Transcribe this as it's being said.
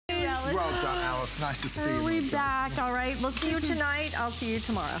Oh, it's nice to see you. We're back. All right, we'll see you tonight. I'll see you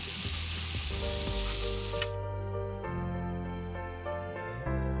tomorrow.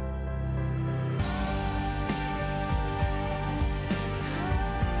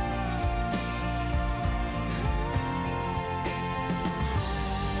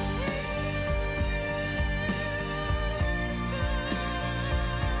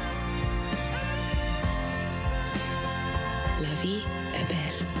 La vie est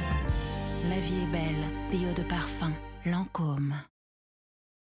belle. La vie est belle. The eau de parfum. Lancome.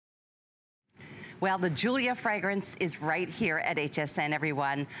 Well, the Julia fragrance is right here at HSN,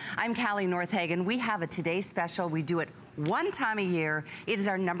 everyone. I'm Callie Northagen. We have a Today Special. We do it one time a year. It is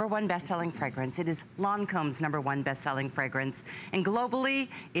our #1 best-selling fragrance. It is Lancome's #1 best-selling fragrance. And globally,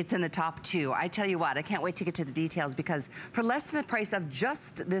 it's in the top 2. I tell you what, I can't wait to get to the details because for less than the price of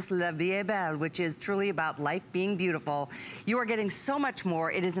just this La Vie est Belle, which is truly about life being beautiful, you are getting so much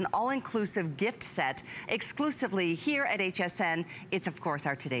more. It is an all-inclusive gift set exclusively here at HSN. It's, of course,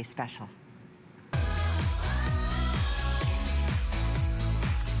 our Today Special.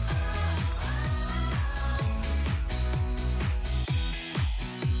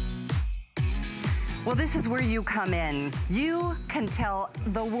 Well, this is where you come in. You can tell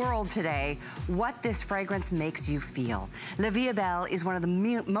the world today what this fragrance makes you feel. La Vie est Belle is one of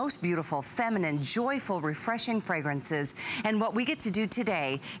the most beautiful, feminine, joyful, refreshing fragrances. And what we get to do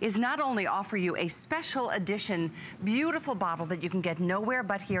today is not only offer you a special edition, beautiful bottle that you can get nowhere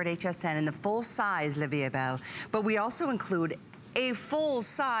but here at HSN in the full size La Vie est Belle, but we also include a full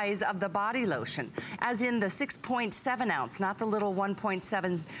size of the body lotion, as in the 6.7 ounce, not the little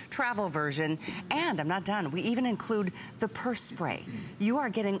 1.7 travel version. And I'm not done. We even include the purse spray. You are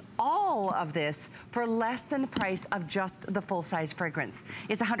getting all of this for less than the price of just the full size fragrance.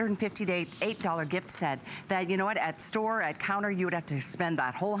 It's a $158 gift set that, you know what, at store, at counter, you would have to spend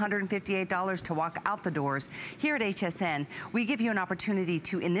that whole $158 to walk out the doors. Here at HSN, we give you an opportunity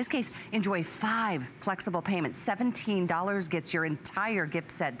to, in this case, enjoy 5 flexible payments. $17 gets your entire gift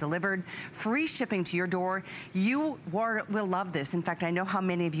set delivered, free shipping to your door. You will love this. In fact, I know how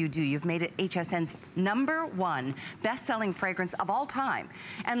many of you do. You've made it HSN's #1 best-selling fragrance of all time.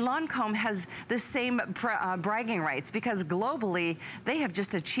 And Lancome has the same bragging rights because globally, they have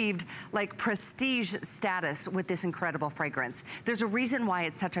just achieved like prestige status with this incredible fragrance. There's a reason why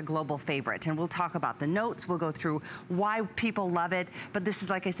it's such a global favorite, and we'll talk about the notes. We'll go through why people love it, but this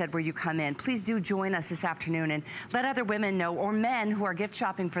is, like I said, where you come in. Please do join us this afternoon and let other women know, or men who are gift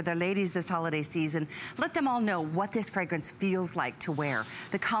shopping for their ladies this holiday season, let them all know what this fragrance feels like to wear,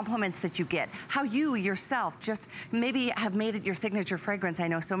 the compliments that you get, how you yourself just maybe have made it your signature fragrance. I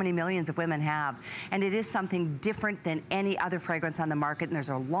know so many millions of women have, and it is something different than any other fragrance on the market, and there's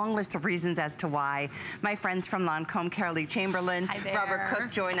a long list of reasons as to why. My friends from Lancome, Carolee Chamberlain, Robert Cook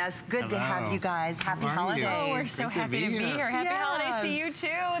join us. Good to have you guys. Happy holidays. Oh, we're so happy to be here. Happy holidays to you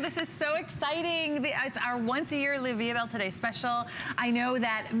too. This is so exciting. It's our once-a-year La Vie est Belle Today Special. I know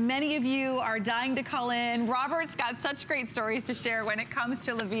that many of you are dying to call in. Robert's got such great stories to share when it comes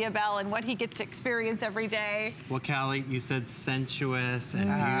to La Vie est Belle and what he gets to experience every day. Well, Callie, you said sensuous and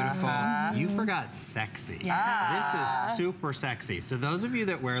beautiful. You forgot sexy. This is super sexy. So those of you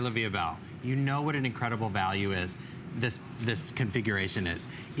that wear La Vie est Belle, you know what an incredible value is. This configuration is.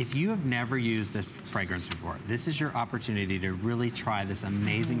 If you have never used this fragrance before, this is your opportunity to really try this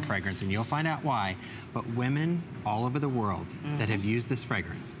amazing fragrance, and you'll find out why. But women all over the world that have used this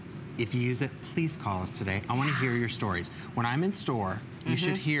fragrance, if you use it, please call us today. I want to hear your stories. When I'm in store, you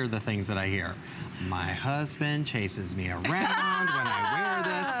should hear the things that I hear. My husband chases me around when I wear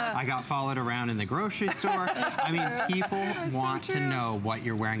this. I got followed around in the grocery store. I mean, people want to know what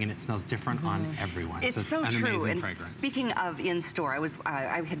you're wearing, and it smells different on everyone. It's so true. And speaking of in store,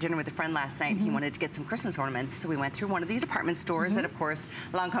 I had dinner with a friend last night. And he wanted to get some Christmas ornaments, so we went through one of these department stores that, of course,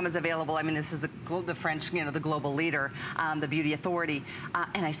 Lancome is available. I mean, this is the French, you know, the global leader, the beauty authority.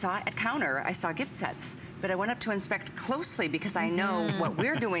 And I saw at counter, I saw gift sets. But I went up to inspect closely because I know what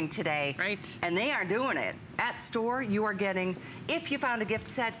we're doing today. And they are doing it. At store, you are getting, if you found a gift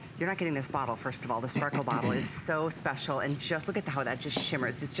set, you're not getting this bottle, first of all. The sparkle bottle is so special, and just look at how that just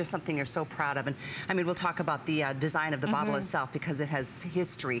shimmers. It's just something you're so proud of. And I mean, we'll talk about the design of the bottle itself because it has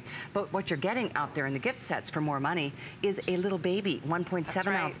history. But what you're getting out there in the gift sets for more money is a little baby 1.7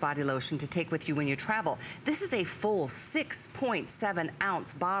 ounce body lotion to take with you when you travel. This is a full 6.7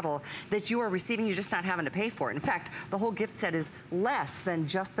 ounce bottle that you are receiving. You're just not having to pay for it. In fact, the whole gift set is less than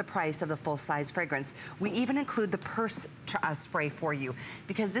just the price of the full size fragrance. We even include the purse spray for you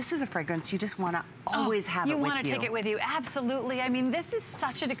because this this is a fragrance you just want to always have it with you. You want to take it with you, absolutely. I mean, this is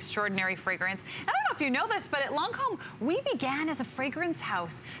such an extraordinary fragrance. I don't know if you know this, but at Lancome, we began as a fragrance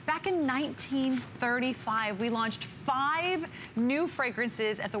house. Back in 1935, we launched 5 new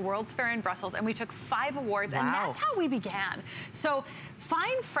fragrances at the World's Fair in Brussels, and we took 5 awards, and that's how we began. So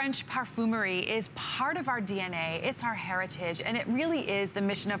fine French perfumery is part of our DNA, it's our heritage, and it really is the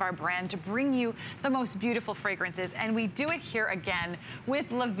mission of our brand to bring you the most beautiful fragrances, and we do it here again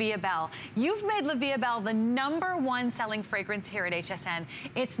with La Vie Belle. You've made La Vie Belle the #1 selling fragrance here at HSN.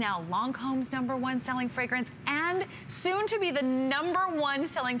 It's now Lancome's #1 selling fragrance, and soon to be the #1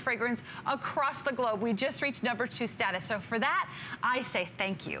 selling fragrance across the globe. We just reached #2 status, so for that, I say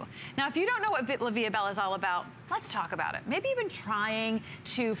thank you. Now, if you don't know what La Vie Belle is all about, let's talk about it. Maybe you've been trying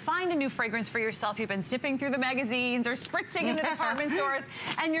to find a new fragrance for yourself. You've been sniffing through the magazines or spritzing in the department stores,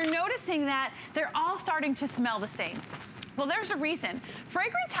 and you're noticing that they're all starting to smell the same. Well, there's a reason.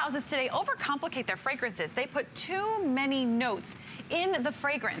 Fragrance houses today overcomplicate their fragrances. They put too many notes in the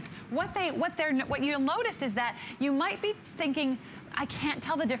fragrance. What you'll notice is that you might be thinking, I can't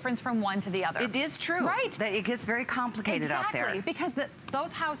tell the difference from one to the other. It is true. Right. That it gets very complicated out there. Exactly, because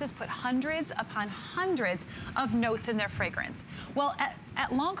those houses put hundreds upon hundreds of notes in their fragrance. Well, at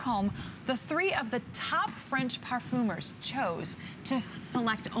Lancome, the 3 of the top French perfumers chose to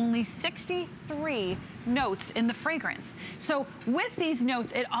select only 63 notes in the fragrance. So with these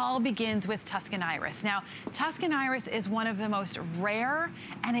notes, it all begins with Tuscan Iris. Now, Tuscan Iris is one of the most rare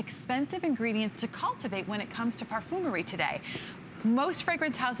and expensive ingredients to cultivate when it comes to perfumery today. Most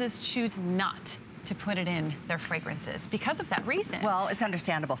fragrance houses choose not to put it in their fragrances because of that reason. Well, it's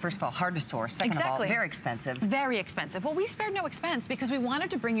understandable. First of all, hard to source. Second of all, very expensive. Very expensive. Well, we spared no expense because we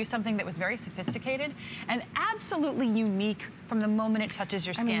wanted to bring you something that was very sophisticated and absolutely unique from the moment it touches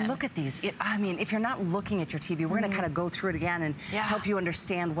your skin. I mean, look at these. I mean, if you're not looking at your TV, we're going to kind of go through it again and help you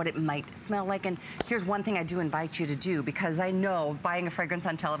understand what it might smell like. And here's one thing I do invite you to do, because I know buying a fragrance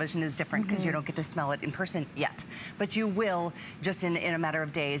on television is different because you don't get to smell it in person yet. But you will just in a matter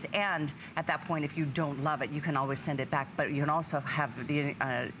of days. And at that point, if you don't love it, you can always send it back. But you can also have the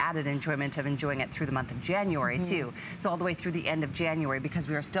added enjoyment of enjoying it through the month of January, too. So all the way through the end of January, because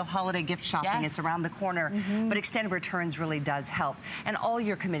we are still holiday gift shopping. It's around the corner. But extended returns really does help. And all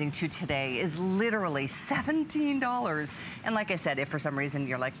you're committing to today is literally $17. And like I said, if for some reason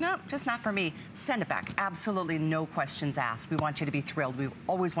you're like, no, just not for me, send it back. Absolutely no questions asked. We want you to be thrilled. We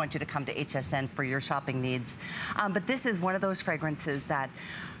always want you to come to HSN for your shopping needs. But this is one of those fragrances that...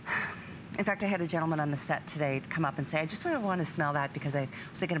 In fact, I had a gentleman on the set today come up and say, I just really want to smell that because I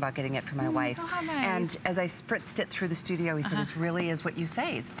was thinking about getting it for my wife. Oh, nice. And as I spritzed it through the studio, he said, this really is what you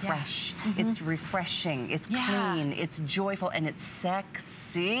say. It's fresh, it's refreshing, it's clean, it's joyful, and it's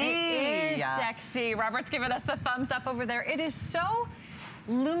sexy. It is sexy. Robert's giving us the thumbs up over there. It is so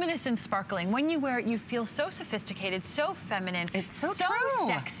luminous and sparkling. When you wear it, you feel so sophisticated, so feminine. It's so true.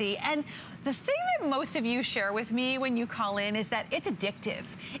 Sexy. And the thing that most of you share with me when you call in is that it's addictive.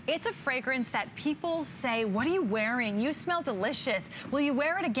 It's a fragrance that people say, what are you wearing? You smell delicious. Will you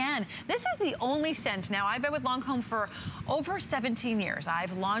wear it again? This is the only scent. Now, I've been with Lancome for over 17 years.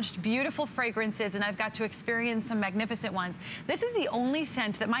 I've launched beautiful fragrances, and I've got to experience some magnificent ones. This is the only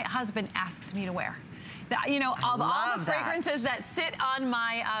scent that my husband asks me to wear. You know, all the fragrances that sit on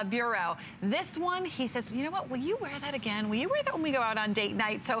my bureau. This one, he says, you know what, will you wear that again? Will you wear that when we go out on date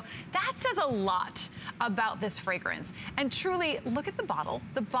night? So that says a lot about this fragrance. And truly, look at the bottle.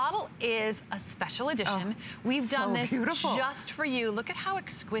 The bottle is a special edition. We've done this just for you. Look at how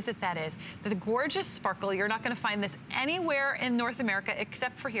exquisite that is. The gorgeous sparkle. You're not going to find this anywhere in North America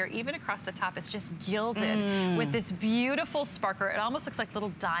except for here. Even across the top, it's just gilded with this beautiful sparkle. It almost looks like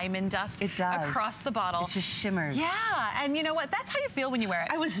little diamond dust across the bottle. It just shimmers. Yeah, and you know what? That's how you feel when you wear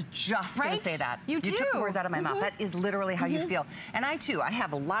it. I was just going to say that. You took the words out of my mouth. That is literally how you feel. And I, too, I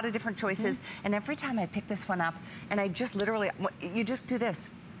have a lot of different choices. And every time I pick this one up, and I just literally, you just do this.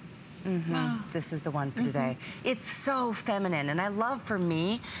 This is the one for today. It's so feminine, and I love, for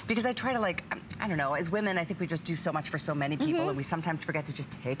me, because I try to, like, I don't know, as women, I think we just do so much for so many people, and we sometimes forget to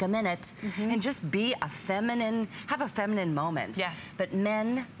just take a minute and just be a feminine, have a feminine moment. Yes. But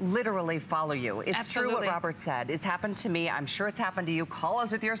men literally follow you. It's true what Robert said. It's happened to me. I'm sure it's happened to you. Call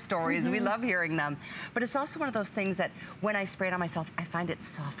us with your stories. We love hearing them. But it's also one of those things that when I spray it on myself, I find it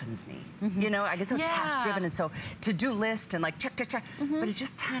softens me. You know, I get so task-driven and so to-do list and like check, check, check. But it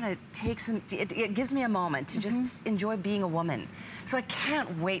just kind of takes, it gives me a moment to just enjoy being a woman. So I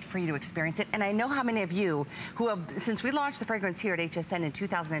can't wait for you to experience it. And I know how many of you who have, since we launched the fragrance here at HSN in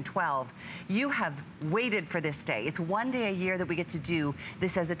 2012, you have waited for this day. It's one day a year that we get to do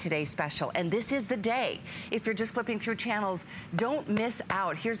this as a Today Special. And this is the day. If you're just flipping through channels, don't miss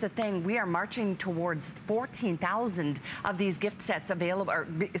out. Here's the thing, we are marching towards 14,000 of these gift sets available, or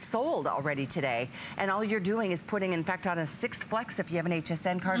sold already today. And all you're doing is putting, in fact, on a 6th flex, if you have an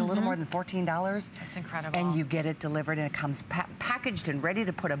HSN card, a little more than $14. That's incredible. And you get it delivered, and it comes packaged and ready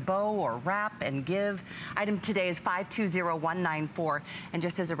to put a bow or wrap and give. Item today is 520194. And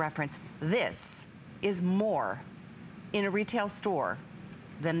just as a reference, this is more in a retail store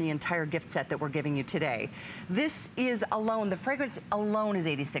than the entire gift set that we're giving you today. This is alone, the fragrance alone is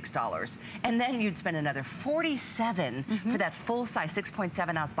 $86. And then you'd spend another $47 for that full-size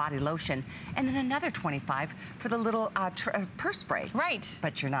 6.7 ounce body lotion, and then another $25 for the little purse spray. Right.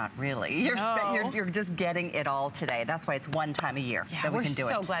 But you're not really. You're just getting it all today. That's why it's one time a year that we can do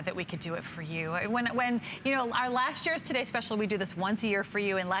it. We're so glad that we could do it for you. When you know, our last year's Today Special, we do this once a year for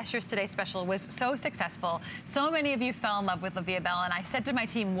you, and last year's Today Special was so successful. So many of you fell in love with La Vie Belle, and I said to my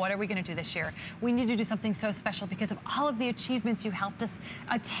team, what are we going to do this year? We need to do something so special because of all of the achievements you helped us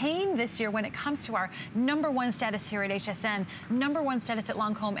attain this year when it comes to our #1 status here at HSN, #1 status at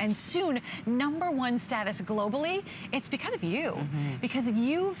Lancome, and soon #1 status globally. It's because of you, because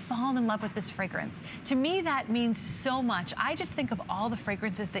you've fallen in love with this fragrance. To me, that means so much. I just think of all the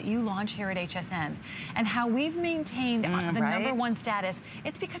fragrances that you launch here at HSN and how we've maintained the #1 status.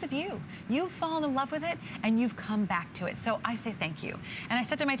 It's because of you. You've fallen in love with it and you've come back to it. So I say thank you. And I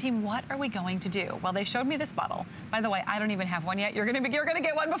said to my team, what are we going to do? Well, they showed me this bottle. By the way, I don't even have one yet. You're gonna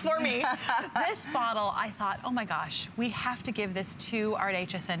get one before me. This bottle, I thought, oh my gosh, we have to give this to our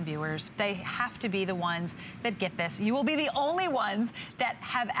HSN viewers. They have to be the ones that get this. You will be the only ones that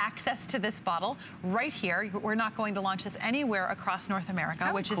have access to this bottle right here. We're not going to launch this anywhere across North America,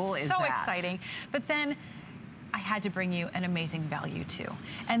 which is so exciting. But then I had to bring you an amazing value too.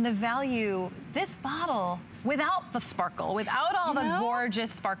 And the value, this bottle, without the sparkle, without all the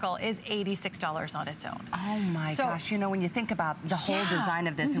gorgeous sparkle, is $86 on its own. Oh my gosh, you know, when you think about the whole design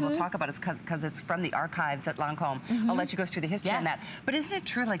of this, and we'll talk about it because it's from the archives at Lancome. I'll let you go through the history on that. But isn't it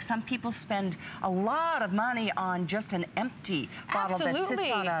true, like some people spend a lot of money on just an empty bottle that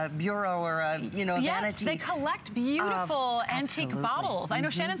sits on a bureau or a, you know, vanity. They collect beautiful antique bottles. I know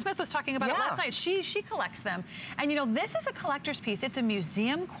Shannon Smith was talking about it last night. She collects them. And you know, this is a collector's piece. It's a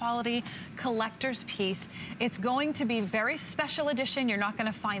museum quality collector's piece. It's going to be very special edition. You're not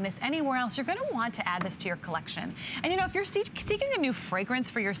going to find this anywhere else. You're going to want to add this to your collection. And you know, if you're seeking a new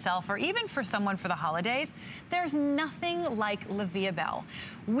fragrance for yourself or even for someone for the holidays, there's nothing like La Vie Belle.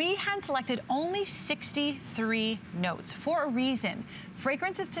 We hand selected only 63 notes for a reason.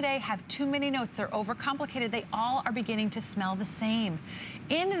 Fragrances today have too many notes. They're overcomplicated. They all are beginning to smell the same.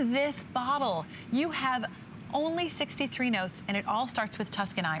 In this bottle, you have only 63 notes, and it all starts with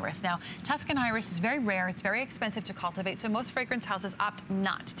Tuscan Iris. Now, Tuscan Iris is very rare. It's very expensive to cultivate, so most fragrance houses opt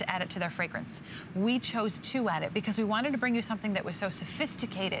not to add it to their fragrance. We chose to add it because we wanted to bring you something that was so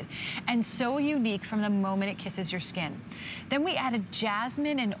sophisticated and so unique from the moment it kisses your skin. Then we added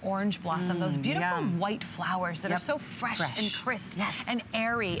jasmine and orange blossom, those beautiful white flowers that are so fresh and crisp and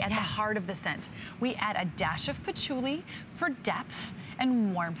airy at the heart of the scent. We add a dash of patchouli for depth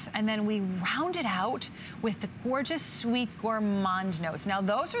and warmth, and then we round it out with the gorgeous, sweet, gourmand notes. Now,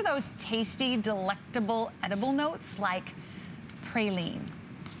 those are those tasty, delectable, edible notes like praline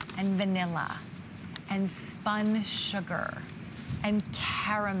and vanilla and spun sugar and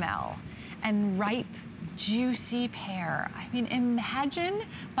caramel and ripe, juicy pear. I mean, imagine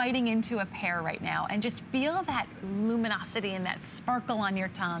biting into a pear right now and just feel that luminosity and that sparkle on your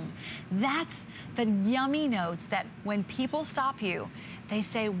tongue. That's the yummy notes that when people stop you, they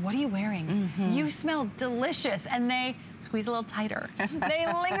say, what are you wearing? You smell delicious. And they squeeze a little tighter. They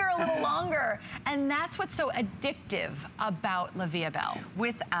linger a little longer. And that's what's so addictive about La Vie Belle.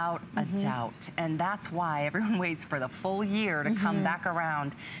 Without a doubt. And that's why everyone waits for the full year to come back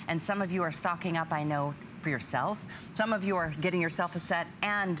around. And some of you are stocking up, I know, for yourself. Some of you are getting yourself a set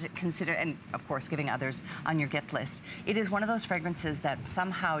and of course, giving others on your gift list. It is one of those fragrances that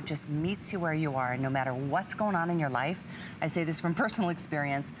somehow just meets you where you are, no matter what's going on in your life. I say this from personal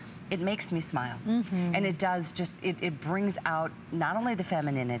experience. it makes me smile. And it does just, it brings out not only the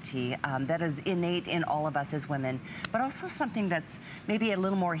femininity that is innate in all of us as women, but also something that's maybe a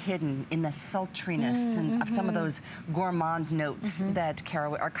little more hidden in the sultriness and of some of those gourmand notes that Cara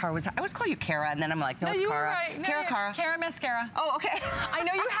was, I always call you Cara, and then I'm like, no, it's Cara. Right. No, Cara. Cara Mascara. Oh, okay. I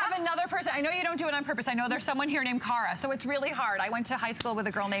know you have another person. I know you don't do it on purpose. I know there's someone here named Cara, so it's really hard. I went to high school with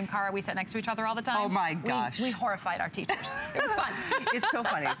a girl named Cara. We sat next to each other all the time. Oh my gosh. We horrified our teachers. It was fun. It's so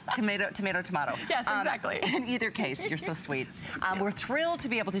funny. Tomato, tomato, tomato. Yes, exactly. In either case, you're so sweet. We're thrilled to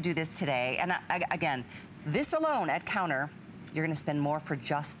be able to do this today. And again, this alone at counter, you're going to spend more for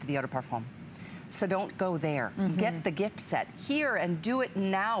just the eau de parfum. So don't go there. Get the gift set here and do it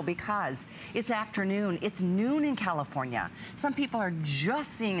now because it's afternoon. It's noon in California. Some people are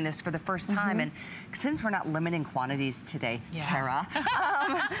just seeing this for the first time. And since we're not limiting quantities today, Cara,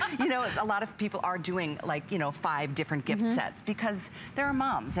 you know, a lot of people are doing like, you know, 5 different gift sets because there are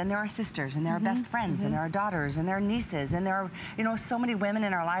moms and there are sisters and there are best friends and there are daughters and there are nieces and there are, you know, so many women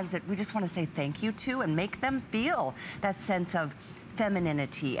in our lives that we just want to say thank you to and make them feel that sense of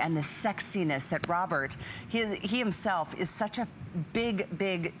femininity and the sexiness that Robert, he himself is such a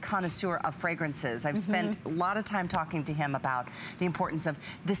big connoisseur of fragrances. I've spent a lot of time talking to him about the importance of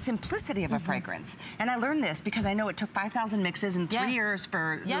the simplicity of a fragrance. And I learned this because I know it took 5,000 mixes and 3 years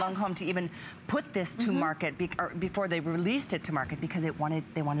for Lancome to even put this to market before they released it to market because they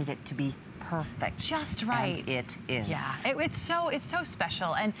wanted it to be perfect. Just right. And it is. Yeah, it's so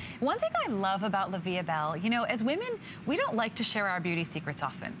special. And one thing I love about La Vie Belle, you know, as women, we don't like to share our beauty secrets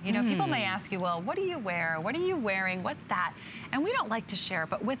often. You know, people may ask you, well, what do you wear? What are you wearing? What's that? And we don't like to share,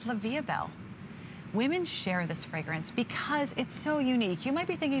 but with La Vie Belle, women share this fragrance because it's so unique. You might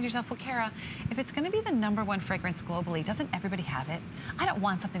be thinking to yourself, well, Cara, if it's going to be the #1 fragrance globally, doesn't everybody have it? I don't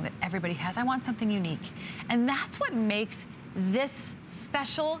want something that everybody has. I want something unique. And that's what makes this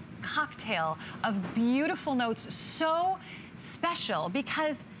special cocktail of beautiful notes so special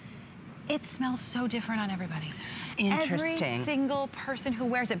because it smells so different on everybody. Interesting. Every single person who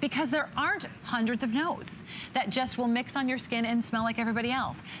wears it, because there aren't hundreds of notes that just will mix on your skin and smell like everybody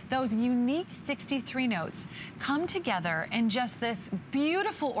else. Those unique 63 notes come together in just this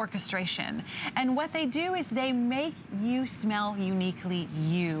beautiful orchestration. And what they do is they make you smell uniquely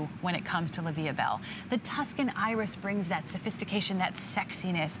you when it comes to La Vie Belle. The Tuscan iris brings that sophistication, that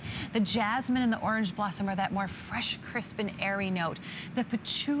sexiness. The jasmine and the orange blossom are that more fresh, crisp, and airy note. The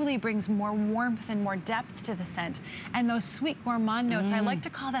patchouli brings more warmth and more depth to the scent. And those sweet gourmand notes, I like to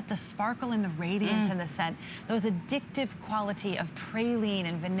call that the sparkle and the radiance in the scent. Those addictive quality of praline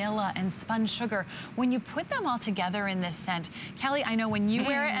and vanilla and spun sugar. When you put them all together in this scent, Kelly, I know when you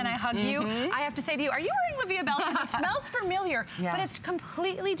wear it and I hug you, I have to say to you, are you wearing La Vie Belle? Because it smells familiar, but it's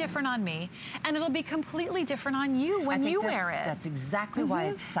completely different on me. And it'll be completely different on you when you wear it. That's exactly why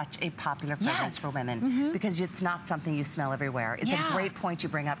it's such a popular fragrance for women, because it's not something you smell everywhere. It's a great point you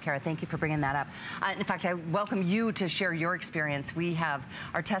bring up, Cara. Thank you for bringing that up. In fact, I welcome you to share your experience. We have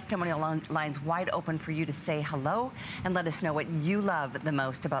our testimonial lines wide open for you to say hello and let us know what you love the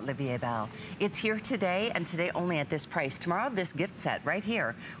most about La Vie Belle. It's here today and today only at this price. Tomorrow, this gift set right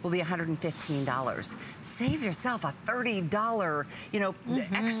here will be $115. Save yourself a $30, you know,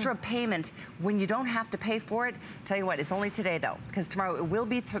 extra payment when you don't have to pay for it. Tell you what, it's only today though, because tomorrow it will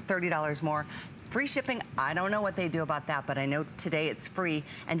be $30 more. Free shipping, I don't know what they do about that, but I know today it's free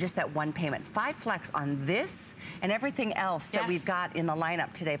and just that one payment. 5 flex on this and everything else that we've got in the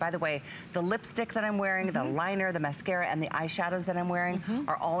lineup today. By the way, the lipstick that I'm wearing, the liner, the mascara, and the eyeshadows that I'm wearing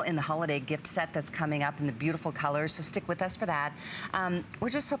are all in the holiday gift set that's coming up in the beautiful colors, so stick with us for that. We're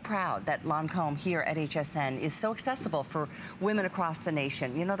just so proud that Lancome here at HSN is so accessible for women across the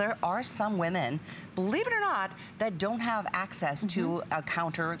nation. You know, there are some women, believe it or not, that don't have access to a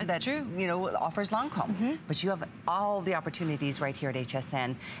counter that, you know, offers Lancome, but you have all the opportunities right here at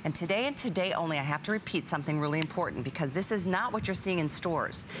HSN. And today only, I have to repeat something really important because this is not what you're seeing in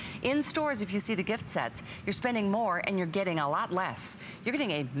stores. In stores, if you see the gift sets, you're spending more and you're getting a lot less. You're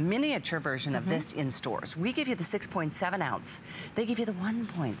getting a miniature version of this in stores. We give you the 6.7 ounce. They give you the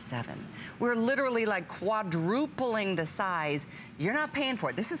 1.7. We're literally like quadrupling the size. You're not paying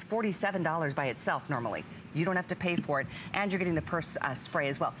for it. This is $47 by itself normally. You don't have to pay for it, and you're getting the purse spray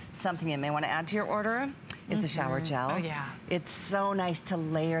as well. Something you may want to add to your order is the shower gel. Oh, yeah. It's so nice to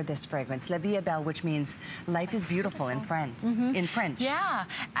layer this fragrance. La Vie Belle, which means life is beautiful in French. Yeah,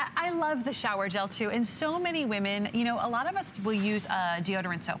 I love the shower gel too. And so many women, you know, a lot of us will use a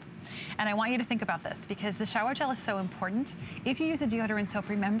deodorant soap. And I want you to think about this because the shower gel is so important. If you use a deodorant soap,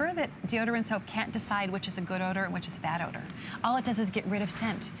 remember that deodorant soap can't decide which is a good odor and which is a bad odor. All it does is get rid of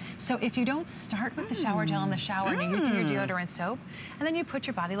scent. So if you don't start with the shower gel in the shower and you're using your deodorant soap, and then you put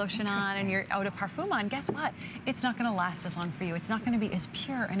your body lotion on and your eau de parfum on, guess what? It's not gonna last as long for you. It's not gonna be as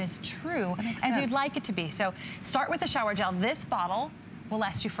pure and as true as you'd like it to be. So start with the shower gel. This bottle will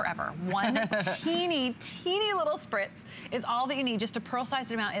last you forever. One teeny little spritz is all that you need, just a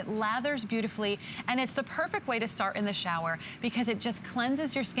pearl-sized amount. It lathers beautifully, and it's the perfect way to start in the shower because it just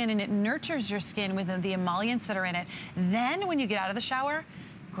cleanses your skin and it nurtures your skin with the emollients that are in it. Then when you get out of the shower,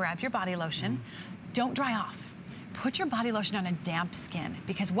 grab your body lotion. Don't dry off. Put your body lotion on a damp skin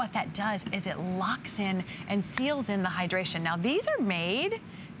because what that does is it locks in and seals in the hydration. Now these are made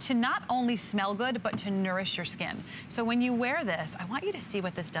to not only smell good, but to nourish your skin. So when you wear this, I want you to see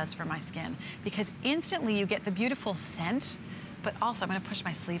what this does for my skin because instantly you get the beautiful scent, but also I'm gonna push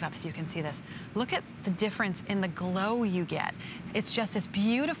my sleeve up so you can see this. Look at the difference in the glow you get. It's just this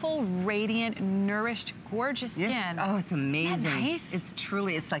beautiful, radiant, nourished, gorgeous skin. Yes. Oh, it's amazing. Isn't that nice? It's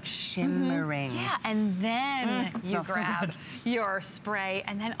truly, it's like shimmering. Yeah, and then you smells so grab good. your spray,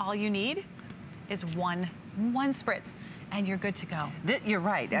 and then all you need is one spritz. And you're good to go. You're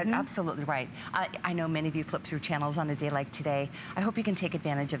right, absolutely right. I know many of you flip through channels on a day like today. I hope you can take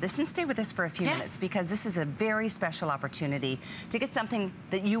advantage of this and stay with us for a few minutes because this is a very special opportunity to get something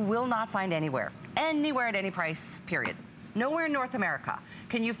that you will not find anywhere at any price, period. Nowhere in North America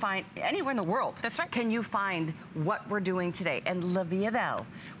can you find, anywhere in the world. That's right. Can you find what we're doing today. And La Vie est Belle,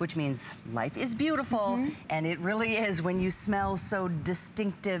 which means life is beautiful, and it really is when you smell so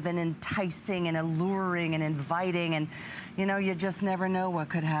distinctive and enticing and alluring and inviting, and you know, you just never know what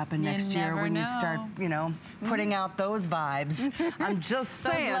could happen next year when you start, you know, putting out those vibes. I'm just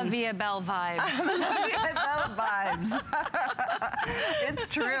saying. Those La Vie est Belle vibes. La Vie est Belle vibes. It's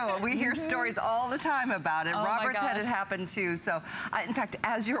true. We hear stories all the time about it. Oh Robert's had it happen too. So, in fact,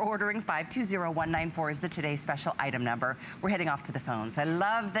 as you're ordering, 520194 is the Today Special item number. We're heading off to the phones. I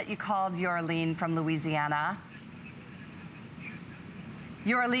love that you called Yorlene from Louisiana.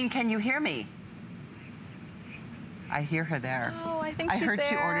 Yorlene, can you hear me? I hear her there. Oh, I think she's I heard there.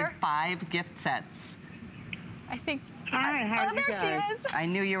 she ordered 5 gift sets. I think. Hi, how are you there guys? she is. I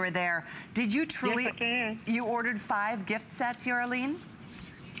knew you were there. Did you truly? Yes, I can. You ordered 5 gift sets, Yorlene?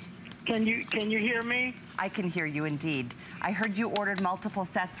 Can you hear me? I can hear you indeed. I heard you ordered multiple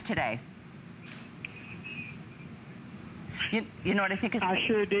sets today. You know what I think is... I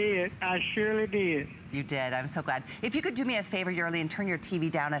sure did. I surely did. You did. I'm so glad. If you could do me a favor, Yorlene, turn your TV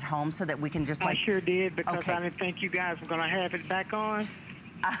down at home so that we can just I sure did because Okay. I didn't think you guys were going to have it back on.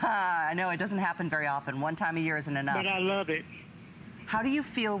 I know it doesn't happen very often. One time a year isn't enough. But I love it. How do you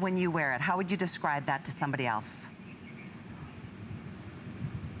feel when you wear it? How would you describe that to somebody else?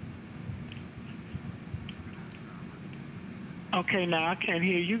 Okay, now I can't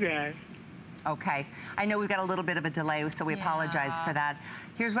hear you guys. Okay. I know we've got a little bit of a delay, so we apologize for that.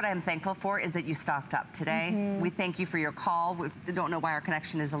 Here's what I'm thankful for is that you stocked up today. We thank you for your call. We don't know why our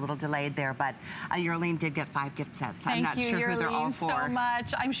connection is a little delayed there, but Yorlene did get 5 gift sets. I'm not sure who they're all for. Thank you, Yorlene, so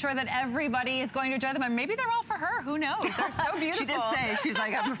much. I'm sure that everybody is going to enjoy them, and maybe they're all for her. Who knows? They're so beautiful. She did say, she's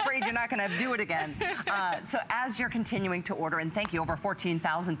like, I'm afraid you're not going to do it again. So as you're continuing to order, and thank you, over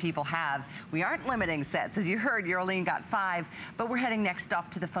 14,000 people have, we aren't limiting sets. As you heard, Yorlene got 5, but we're heading next off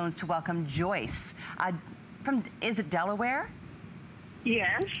to the phones to welcome Joyce. Is it Delaware?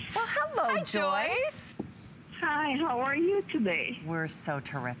 Yes. Well, hello, Hi, Joyce. Hi, how are you today? We're so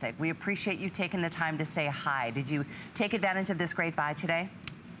terrific. We appreciate you taking the time to say hi. Did you take advantage of this great buy today?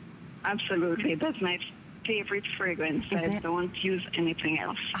 Absolutely. That's my favorite fragrance. Is I it? don't use anything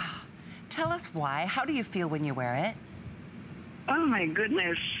else. Tell us why. How do you feel when you wear it? Oh, my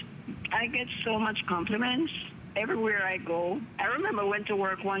goodness. I get so much compliments everywhere I go. I remember I went to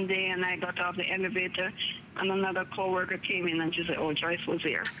work one day and I got off the elevator and another coworker came in and she said, oh, Joyce was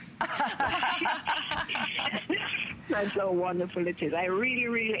here. That's how wonderful it is. I really,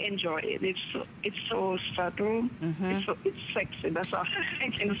 really enjoy it. It's so subtle. It's sexy. That's all I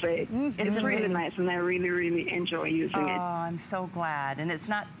can say. It's really nice, and I really, really enjoy using it. Oh, I'm so glad. And it's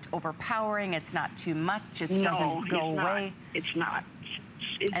not overpowering. It's not too much. It doesn't go away. It's not.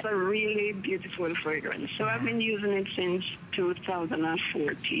 It's a really beautiful fragrance. So I've been using it since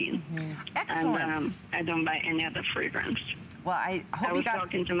 2014. Excellent. And I don't buy any other fragrance. Well, I hope I was you got...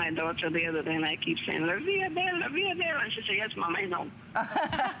 talking to my daughter the other day, and I keep saying, La Vie est Belle, La Vie est Belle. And she said, yes, Mom, I know.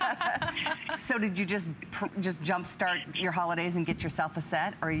 So did you just jumpstart your holidays and get yourself a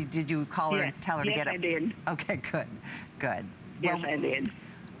set? Or did you call her and tell her to get it? Yes, I did. Okay, good, good. Yes, I did.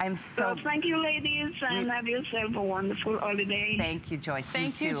 I'm so... thank you, ladies, and have yourself a wonderful holiday. Thank you, Joyce.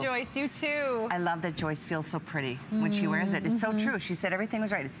 Thank you, Joyce. You too. I love that Joyce feels so pretty when she wears it. It's so true. She said everything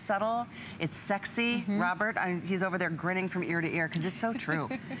was right. It's subtle. It's sexy. Robert, he's over there grinning from ear to ear because it's so true.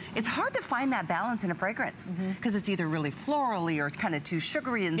 It's hard to find that balance in a fragrance because it's either really florally or kind of too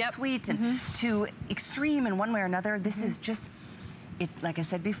sugary and sweet and too extreme in one way or another. This is just... like I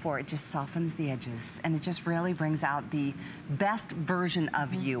said before, it just softens the edges and it just really brings out the best version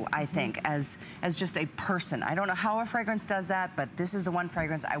of you, I think, as just a person. I don't know how a fragrance does that, but this is the one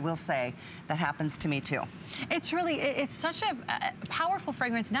fragrance I will say that happens to me too. It's really, it's such a powerful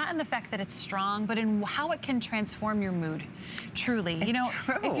fragrance, not in the fact that it's strong, but in how it can transform your mood, truly. It's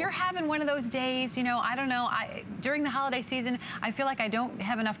true. If you're having one of those days, I don't know, during the holiday season, I feel like I don't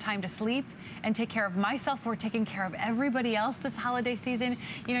have enough time to sleep and take care of myself or taking care of everybody else this holiday season.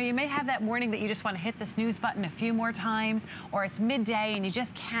 You may have that morning that you just want to hit the snooze button a few more times, or it's midday and you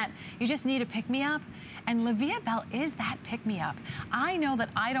just can't, you just need a pick-me-up. And La Vie Belle is that pick-me-up. I know that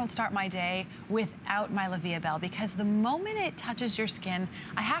I don't start my day without my La Vie Belle because the moment it touches your skin,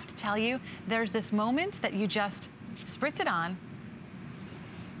 I have to tell you, there's this moment that you just spritz it on,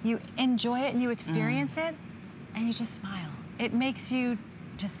 you enjoy it and you experience it, and you just smile. It makes you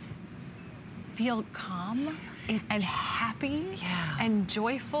just feel calm and happy and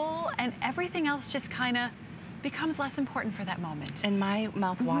joyful, and everything else just kind of becomes less important for that moment. And my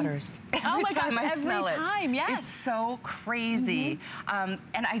mouth waters every time I smell it. Every time, yes. It's so crazy. And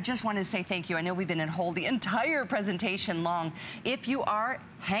I just wanted to say thank you. I know we've been in hold the entire presentation long. If you are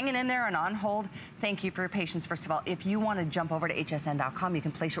hanging in there and on hold, thank you for your patience, first of all. If you want to jump over to hsn.com, you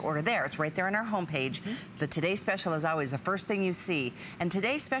can place your order there. It's right there on our homepage. The Today's Special is always the first thing you see. And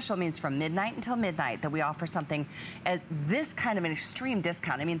Today's Special means from midnight until midnight that we offer something at this kind of an extreme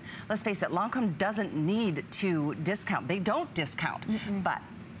discount. I mean, let's face it, Lancome doesn't need to discount. They don't discount. But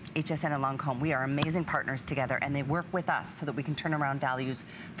HSN and Lancome, we are amazing partners together, and they work with us so that we can turn around values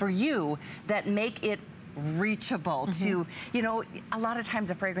for you that make it reachable to, a lot of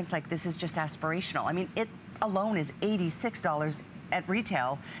times a fragrance like this is just aspirational. I mean, it alone is $86 at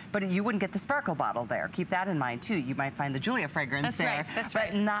retail, but you wouldn't get the sparkle bottle there. Keep that in mind too. You might find the Julia fragrance there,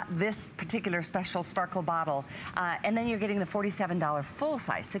 but not this particular special sparkle bottle. And then you're getting the $47 full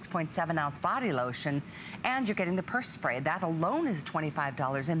size 6.7 ounce body lotion, and you're getting the purse spray. That alone is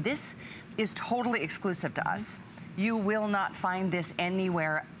 $25, and this is totally exclusive to us. You will not find this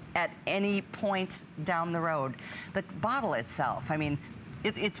anywhere at any point down the road. The bottle itself, I mean,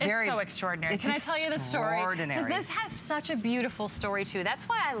 it's very... It's so extraordinary. Can I tell you the story? Because this has such a beautiful story too. That's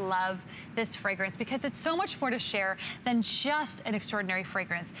why I love this fragrance, because it's so much more to share than just an extraordinary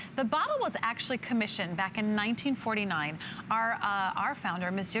fragrance. The bottle was actually commissioned back in 1949. Our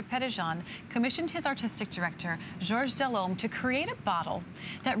founder, Monsieur Péréjean, commissioned his artistic director, Georges Delhomme, to create a bottle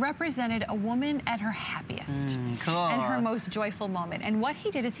that represented a woman at her happiest and her most joyful moment. And what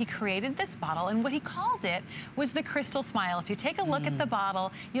he did is he created this bottle, and what he called it was the Crystal Smile. If you take a look at the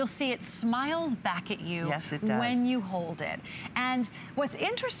bottle, you'll see it smiles back at you when you hold it. And what's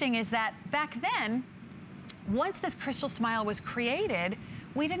interesting is that back then, once this Crystal Smile was created,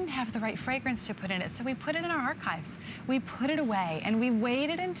 we didn't have the right fragrance to put in it, so we put it in our archives. We put it away, and we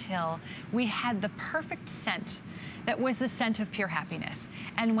waited until we had the perfect scent that was the scent of pure happiness.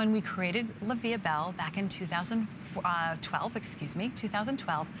 And when we created La Vie Belle back in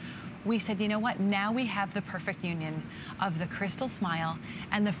 2012, we said, you know what, now we have the perfect union of the Crystal Smile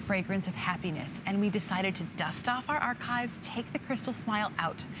and the fragrance of happiness. And we decided to dust off our archives, take the Crystal Smile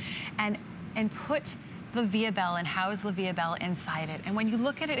out, and put La Vie Belle and house La Vie Belle inside it. And when you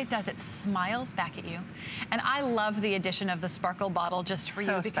look at it, it smiles back at you. And I love the addition of the sparkle bottle just for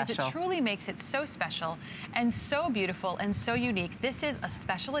you, because it truly makes it so special and so beautiful and so unique. This is a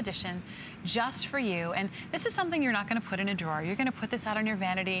special edition just for you. And this is something you're not gonna put in a drawer. You're gonna put this out on your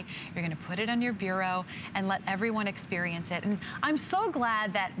vanity, you're gonna put it on your bureau and let everyone experience it. And I'm so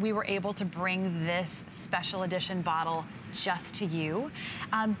glad that we were able to bring this special edition bottle just to you.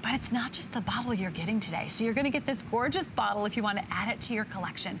 But it's not just the bottle you're getting today. So you're gonna get this gorgeous bottle if you wanna add it to your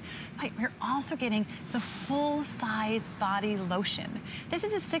collection. But you're also getting the full-size body lotion. This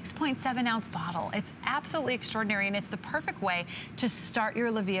is a 6.7 ounce bottle. It's absolutely extraordinary, and it's the perfect way to start your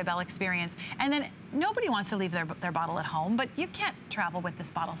La Vie Belle experience. And then nobody wants to leave their bottle at home, but you can't travel with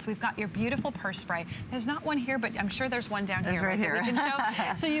this bottle. So we've got your beautiful purse spray. There's not one here, but I'm sure there's one down here. Right here. That we can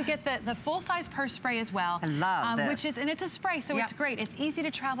show. So you get the full-size purse spray as well. I love this. Which is, and it's a spray, so it's great. It's easy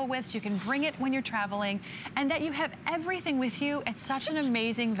to travel with, so you can bring it when you're traveling, and that you have everything with you at such an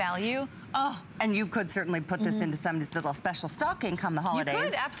amazing value Oh. And you could certainly put this into somebody's little special stocking come the holidays. You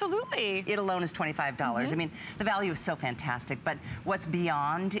could, absolutely. It alone is $25. I mean, the value is so fantastic, but what's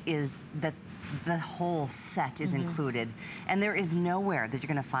beyond is that the whole set is included, and there is nowhere that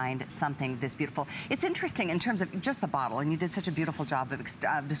you're going to find something this beautiful. It's interesting in terms of just the bottle, and you did such a beautiful job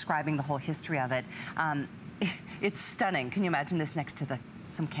of describing the whole history of it. It's stunning. Can you imagine this next to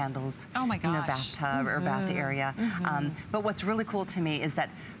some candles in the bathtub or bath area? But what's really cool to me is that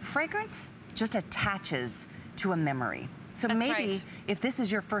fragrance just attaches to a memory. So maybe if this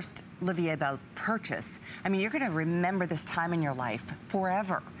is your first La Vie est Belle purchase, I mean, you're going to remember this time in your life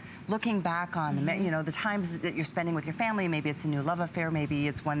forever. Looking back on the times that you're spending with your family, maybe it's a new love affair, maybe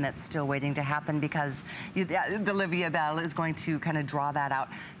it's one that's still waiting to happen because the La Vie est Belle is going to kind of draw that out.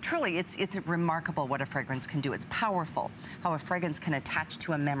 Truly, it's remarkable what a fragrance can do. It's powerful how a fragrance can attach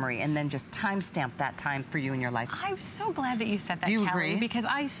to a memory and then just timestamp that time for you in your life. I'm so glad that you said that, Do you Kelly, agree? because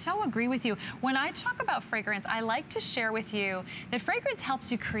I so agree with you. When I talk about fragrance, I like to share with you that fragrance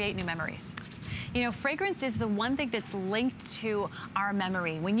helps you create new memories. You know, fragrance is the one thing that's linked to our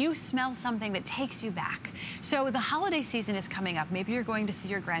memory. When you smell something that takes you back. So the holiday season is coming up. Maybe you're going to see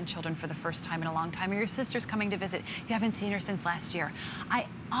your grandchildren for the first time in a long time, or your sister's coming to visit. You haven't seen her since last year. I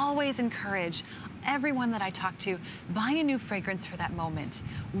always encourage everyone that I talk to, buy a new fragrance for that moment.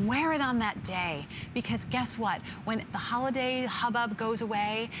 Wear it on that day, because guess what? When the holiday hubbub goes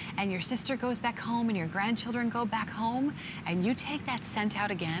away and your sister goes back home and your grandchildren go back home, and you take that scent out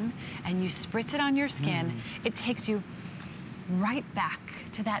again and you spritz it on your skin, it takes you right back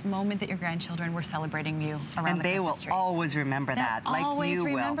to that moment that your grandchildren were celebrating you around the Christmas tree. And they will always remember that, like you will. Always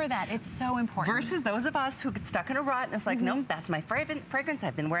remember that. It's so important. Versus those of us who get stuck in a rut and it's like, nope, that's my fragrance.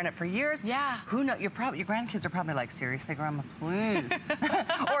 I've been wearing it for years. Yeah. Who knows? Your grandkids are probably like, seriously, Grandma, please.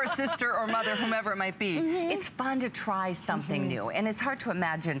 Or a sister or mother, whomever it might be. It's fun to try something new. And it's hard to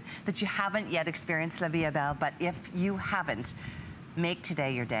imagine that you haven't yet experienced La Vie est Belle, but if you haven't, make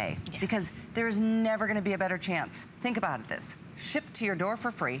today your day, because there's never going to be a better chance. Think about this. Shipped to your door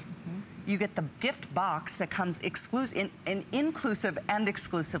for free. You get the gift box that comes inclusive and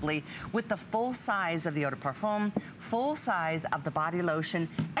exclusively with the full size of the eau de parfum, full size of the body lotion,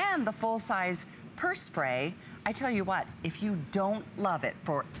 and the full size purse spray. I tell you what, if you don't love it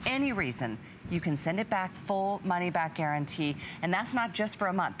for any reason, you can send it back, full money back guarantee, and that's not just for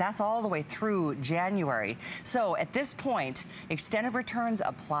a month, that's all the way through January. So at this point, extended returns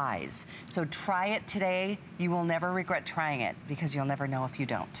applies. So try it today. You will never regret trying it, because you'll never know if you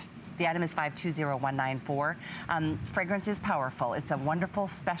don't. The item is 520194. Fragrance is powerful. It's a wonderful,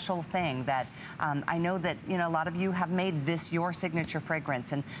 special thing that I know that a lot of you have made this your signature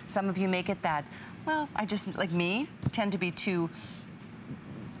fragrance, and some of you make it that, well, I just, like me, tend to be too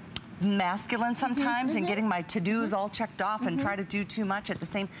masculine sometimes and getting my to-dos all checked off and try to do too much at the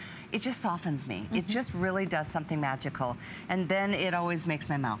same. It just softens me. It just really does something magical. And then it always makes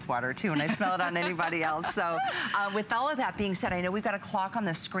my mouth water too when I smell it on anybody else. So with all of that being said, I know we've got a clock on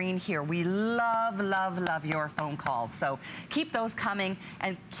the screen here. We love, love, love your phone calls. So keep those coming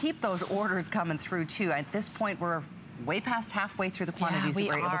and keep those orders coming through too. At this point, we're way past halfway through the quantities that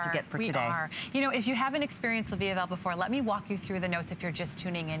we're able to get for today. We are. You know, if you haven't experienced La Vie est Belle before, let me walk you through the notes if you're just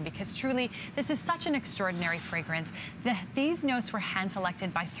tuning in, because truly, this is such an extraordinary fragrance. These notes were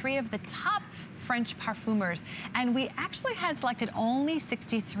hand-selected by 3 of the top French parfumers, and we actually had selected only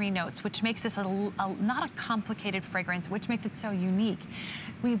 63 notes, which makes this not a complicated fragrance, which makes it so unique.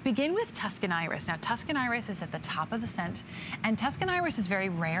 We begin with Tuscan Iris. Now, Tuscan Iris is at the top of the scent, and Tuscan Iris is very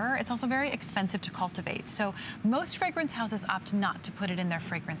rare. It's also very expensive to cultivate, so most fragrance houses opt not to put it in their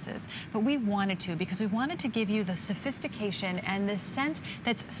fragrances, but we wanted to, because we wanted to give you the sophistication and the scent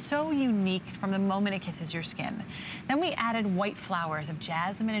that's so unique from the moment it kisses your skin. Then we added white flowers of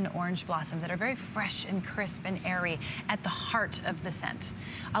jasmine and orange blossom that are very fresh and crisp and airy at the heart of the scent.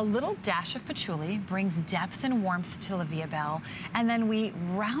 A little dash of patchouli brings depth and warmth to La Vie est Belle, and then we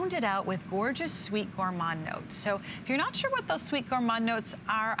round it out with gorgeous sweet gourmand notes. So if you're not sure what those sweet gourmand notes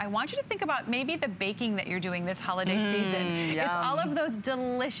are, I want you to think about maybe the baking that you're doing this holiday season. Yum. It's all of those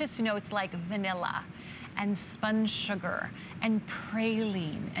delicious notes like vanilla and spun sugar and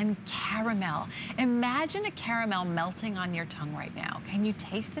praline and caramel. Imagine a caramel melting on your tongue right now. Can you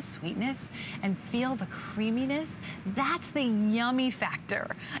taste the sweetness and feel the creaminess? That's the yummy factor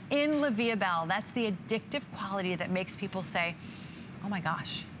in La Vie est Belle. That's the addictive quality that makes people say, oh my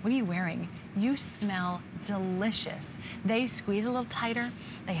gosh, what are you wearing? You smell delicious. They squeeze a little tighter,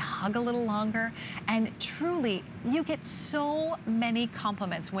 they hug a little longer, and truly, you get so many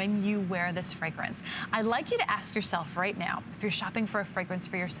compliments when you wear this fragrance. I'd like you to ask yourself right now, if you're shopping for a fragrance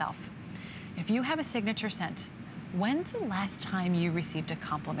for yourself, if you have a signature scent, when's the last time you received a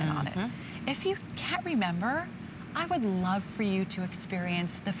compliment on it? If you can't remember, I would love for you to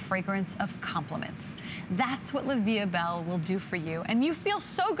experience the fragrance of compliments. That's what La Vie Belle will do for you. And you feel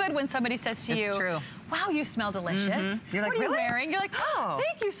so good when somebody says to you, it's true. wow, you smell delicious. You're like, what are you really? wearing? You're like, oh,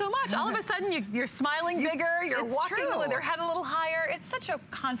 thank you so much. All of a sudden, you're smiling bigger, you're walking with your head a little higher. It's such a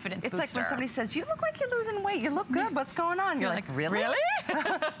confidence booster. It's like when somebody says, you look like you're losing weight, you look good, what's going on? You're like, really? Really?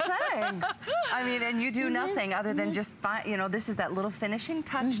 Thanks. I mean, and you do nothing other than just, you know, this is that little finishing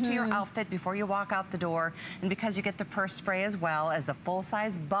touch to your outfit before you walk out the door. And because you get the purse spray as well as the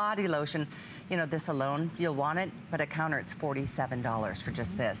full-size body lotion, you know, this alone, you'll want it, but at counter, it's $47 for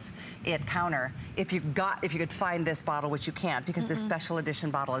just this. At counter, if you could find this bottle, which you can't because this special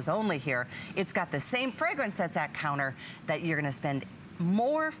edition bottle is only here, it's got the same fragrance that's at counter that you're gonna spend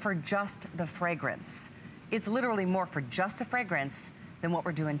more for just the fragrance. It's literally more for just the fragrance than what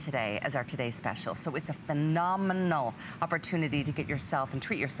we're doing today as our today's special. So it's a phenomenal opportunity to get yourself and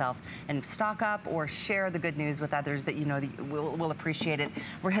treat yourself and stock up or share the good news with others that you know that will appreciate it.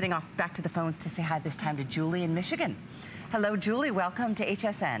 We're heading off back to the phones to say hi this time to Julie in Michigan. Hello, Julie, welcome to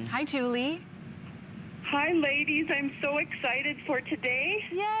HSN. Hi, Julie. Hi, ladies. I'm so excited for today.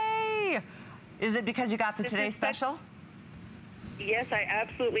 Yay! Is it because you got the Today Special? Yes, I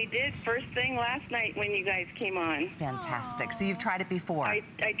absolutely did. First thing last night when you guys came on. Fantastic. So you've tried it before? I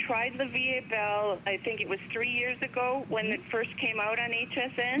tried La Vie Belle, I think it was 3 years ago when it first came out on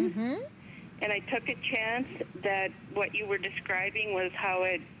HSN. And I took a chance that what you were describing was how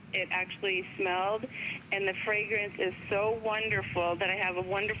it actually smelled. And the fragrance is so wonderful that I have a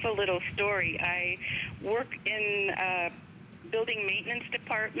wonderful little story. I work in building maintenance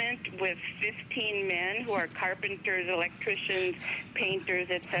department with 15 men who are carpenters, electricians, painters,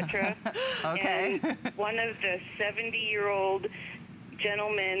 etc. Okay. And one of the 70-year-old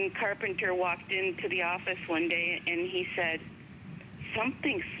gentleman carpenter walked into the office one day and he said,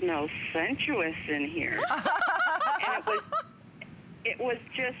 "Something smells sensuous in here." And it was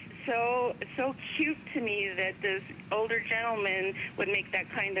just so cute to me that this older gentleman would make that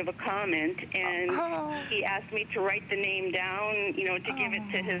kind of a comment, and he asked me to write the name down, you know, to give it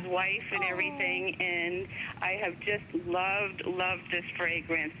to his wife and everything, and I have just loved this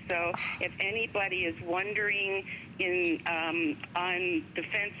fragrance. So if anybody is wondering on the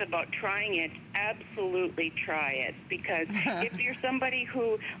fence about trying it, absolutely try it, because if you're somebody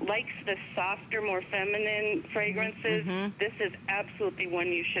who likes the softer, more feminine fragrances, this is absolutely one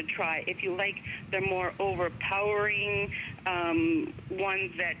you should try. If you like the more overpowering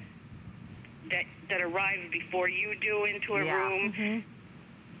ones that arrive before you do into a room,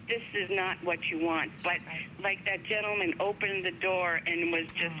 this is not what you want. But like that gentleman opened the door and was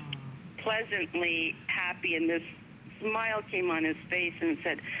just pleasantly happy, and this smile came on his face and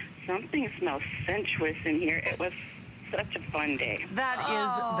said, "Something smells sensuous in here." It was such a fun day. That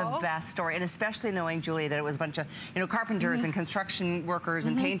is the best story, and especially knowing, Julie, that it was a bunch of, you know, carpenters and construction workers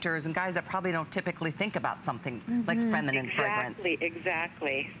and painters and guys that probably don't typically think about something like feminine fragrance.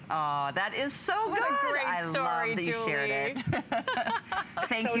 Exactly. Oh, that is so good. A great I story, love that you shared it.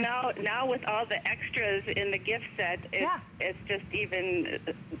 Thank you. Now with all the extras in the gift set, it's just even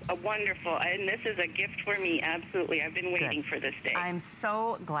wonderful. And this is a gift for me, absolutely. I've been waiting for this day. I'm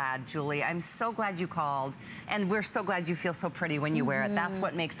so glad, Julie. I'm so glad you called, and we're so glad you feel so pretty when you wear it. That's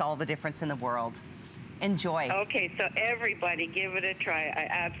what makes all the difference in the world. Enjoy. Okay, so everybody give it a try. I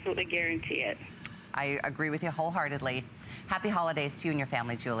absolutely guarantee it. I agree with you wholeheartedly. Happy holidays to you and your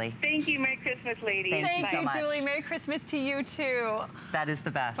family, Julie. Thank you. Merry Christmas, ladies. Thank you so much. Julie. Merry Christmas to you, too. That is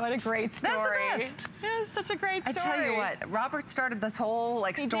the best. What a great story. That's the best. Yeah, it's such a great story. I tell you what, Robert started this whole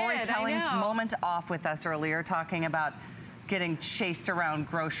storytelling moment off with us earlier, talking about getting chased around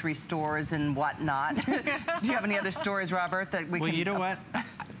grocery stores and whatnot. Do you have any other stories, Robert, that we can... Well, you know what?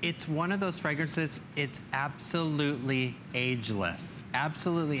 It's one of those fragrances, it's absolutely ageless.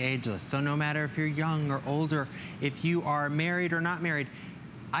 Absolutely ageless. So no matter if you're young or older, if you are married or not married,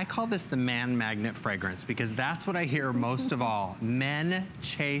 I call this the man magnet fragrance because that's what I hear most of all. Men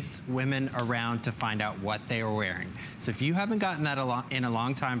chase women around to find out what they are wearing. So if you haven't gotten that in a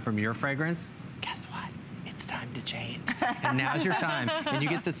long time from your fragrance, guess what? It's time to change. And now's your time. And you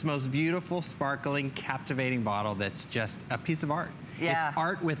get this most beautiful, sparkling, captivating bottle that's just a piece of art. Yeah. It's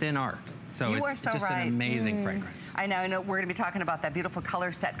art within art. So You are it's so just right. an amazing fragrance. I know we're going to be talking about that beautiful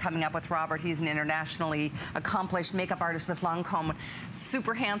color set coming up with Robert. He's an internationally accomplished makeup artist with Lancome.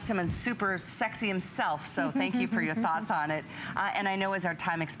 Super handsome and super sexy himself, so thank you for your thoughts on it. And I know as our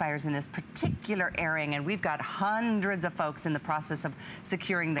time expires in this particular airing, and we've got hundreds of folks in the process of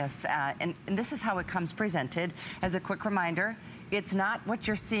securing this, and this is how it comes presented. As a quick reminder, it's not what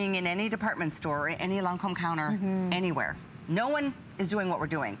you're seeing in any department store or any Lancome counter anywhere. No one is doing what we're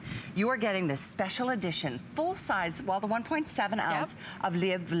doing. You are getting this special edition, full size, well, the 1.7 ounce of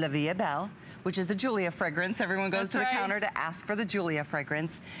Live La Vie Belle, which is the Julia fragrance. Everyone goes to the counter to ask for the Julia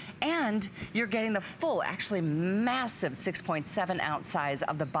fragrance. And you're getting the full, actually massive 6.7 ounce size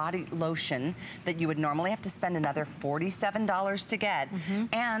of the body lotion that you would normally have to spend another $47 to get.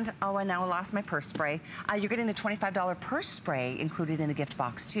 And, oh, I now lost my purse spray. You're getting the $25 purse spray included in the gift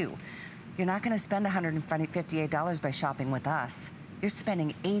box too. You're not gonna spend $158 by shopping with us. You're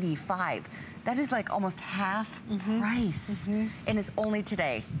spending $85. That is like almost half price. And it's only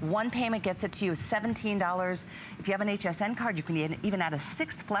today. One payment gets it to you, $17. If you have an HSN card, you can even add a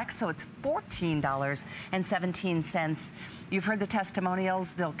sixth flex, so it's $14.17. You've heard the testimonials.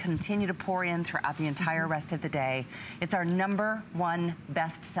 They'll continue to pour in throughout the entire rest of the day. It's our #1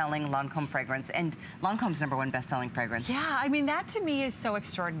 best-selling Lancome fragrance, and Lancome's #1 best-selling fragrance. Yeah, I mean, that to me is so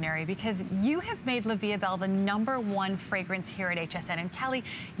extraordinary because you have made La Vie Belle the #1 fragrance here at HSN. And Callie,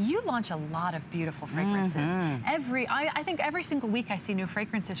 you launch a lot of beautiful fragrances. I think every single week I see new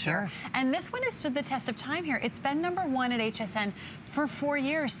fragrances here. And this one has stood the test of time here. It's been #1 at HSN for 4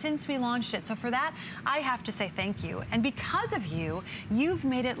 years since we launched it. So for that, I have to say thank you. And because of you, you've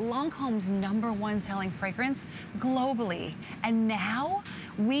made it Lancome's #1 selling fragrance globally. And now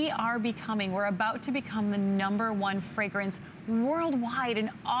we're about to become the #1 fragrance worldwide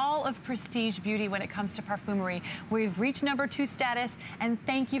in all of prestige beauty when it comes to perfumery. We've reached #2 status, and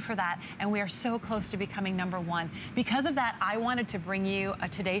thank you for that. And we are so close to becoming #1. Because of that, I wanted to bring you a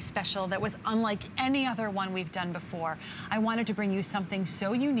Today Special that was unlike any other one we've done before. I wanted to bring you something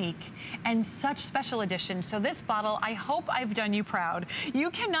so unique and such special edition. So this bottle, I hope I've done you proud.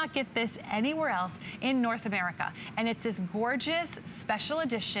 You cannot get this anywhere else in North America. And it's this gorgeous special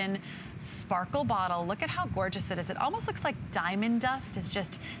edition sparkle bottle. Look at how gorgeous it is. It almost looks like diamond dust. It's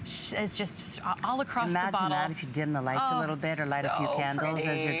just all across the bottle. Imagine that if you dim the lights a little bit or light a few candles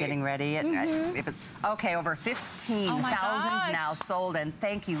as you're getting ready. Okay, over 15,000 now sold, and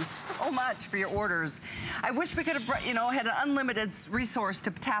thank you so much for your orders. I wish we could have, had an unlimited resource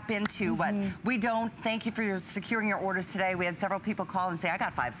to tap into, but we don't. Thank you for securing your orders today. We had several people call and say, I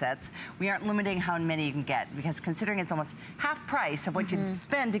got 5 sets. We aren't limiting how many you can get because considering it's almost half price of what you'd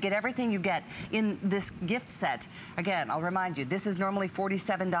spend to get everything you get in this gift set. Again, I'll remind you, this is normally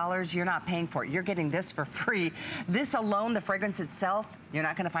 $47. You're not paying for it. You're getting this for free. This alone, the fragrance itself, you're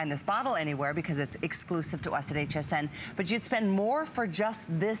not going to find this bottle anywhere because it's exclusive to us at HSN, but you'd spend more for just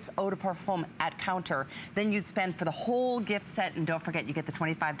this eau de parfum at counter than you'd spend for the whole gift set. And don't forget, you get the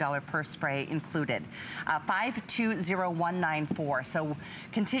 $25 purse spray included. 520194. So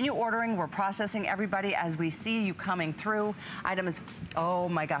continue ordering. We're processing everybody as we see you coming through. Items, oh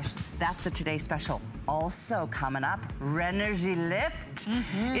my gosh, that's the Today Special. Also coming up, Renergie Lift.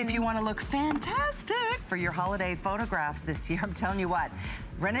 If you want to look fantastic for your holiday photographs this year, I'm telling you what,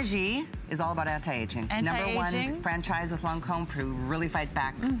 Renergie is all about anti-aging. #1 franchise with Lancome who really fight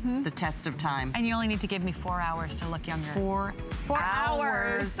back the test of time. And you only need to give me 4 hours to look younger. 4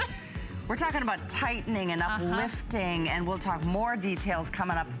 hours. We're talking about tightening and uplifting, and we'll talk more details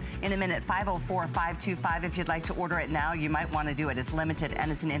coming up in a minute. 504-525. If you'd like to order it now, you might want to do it. It's limited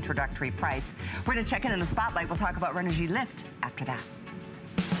and it's an introductory price. We're going to check in the spotlight. We'll talk about Renergie Lift after that.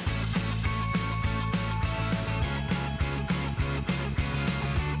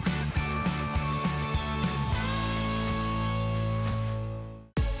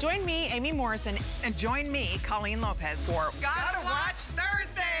 Join me, Amy Morrison, and join me, Colleen Lopez, for Gotta Watch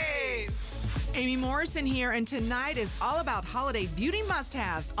Thursdays. Amy Morrison here, and tonight is all about holiday beauty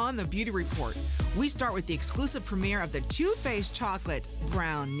must-haves on The Beauty Report. We start with the exclusive premiere of the Too Faced Chocolate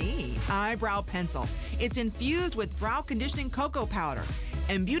Brownie Eyebrow Pencil. It's infused with brow conditioning cocoa powder.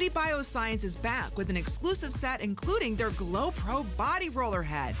 And Beauty Bioscience is back with an exclusive set including their Glow Pro Body Roller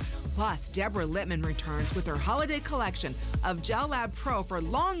Head. Plus, Deborah Littman returns with her holiday collection of Gel Lab Pro for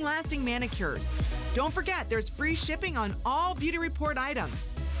long-lasting manicures. Don't forget, there's free shipping on all Beauty Report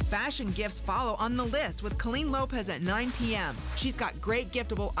items. Fashion gifts follow on the list with Colleen Lopez at 9 p.m. She's got great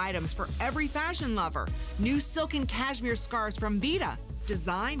giftable items for every fashion lover. New silken cashmere scarves from Vita,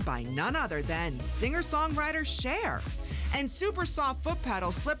 designed by none other than singer-songwriter Cher. and super soft foot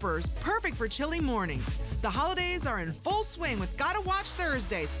pedal slippers, perfect for chilly mornings. The holidays are in full swing with Gotta Watch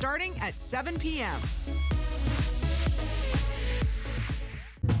Thursday, starting at 7 p.m.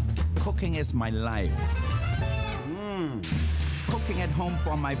 Cooking is my life. Cooking at home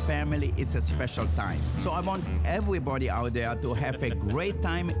for my family is a special time. So I want everybody out there to have a great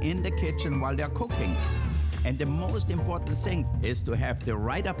time in the kitchen while they're cooking. And the most important thing is to have the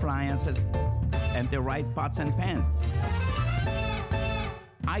right appliances and the right pots and pans.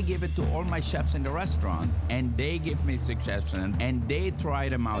 I give it to all my chefs in the restaurant, and they give me suggestions, and they try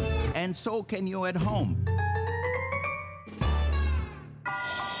them out. And so can you at home.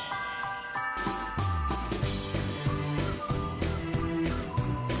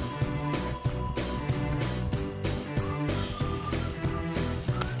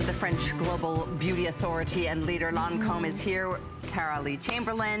 French Global Beauty Authority and leader Lancome is here. Cara Lee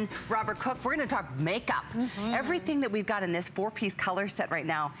Chamberlain, Robert Cook. We're going to talk makeup. Everything that we've got in this 4-piece color set right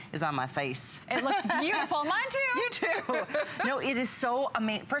now is on my face. It looks beautiful. Mine too. You too. No, it is so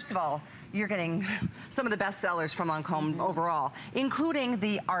amazing. First of all, you're getting some of the best sellers from Lancome overall, including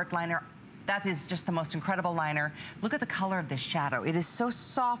the art liner. That is just the most incredible liner. Look at the color of this shadow. It is so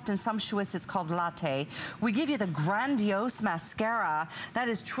soft and sumptuous. It's called Latte. We give you the Grandiose Mascara. That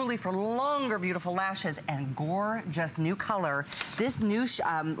is truly for longer, beautiful lashes and gorgeous new color. This new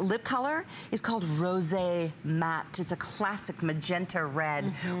lip color is called Rosé Matte. It's a classic magenta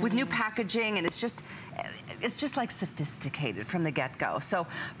red with new packaging, and it's just like sophisticated from the get-go. So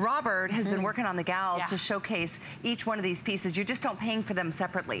Robert has been working on the gals to showcase each one of these pieces. You just don't paying for them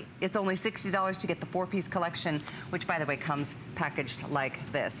separately. It's only $60 to get the 4-piece collection, which, by the way, comes packaged like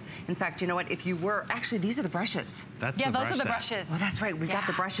this. In fact, you know what? If you were, actually, these are the brushes. Those are the brushes. Well, that's right. We got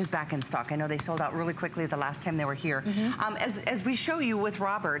the brushes back in stock. I know they sold out really quickly the last time they were here. As we show you with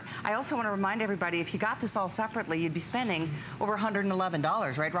Robert, I also want to remind everybody, if you got this all separately, you'd be spending over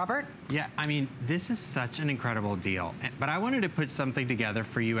 $111, right, Robert? Yeah, I mean, this is such an incredible deal. But I wanted to put something together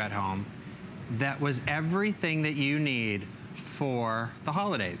for you at home that was everything that you need for the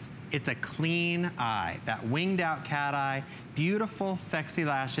holidays. It's a clean eye, that winged out cat eye, beautiful, sexy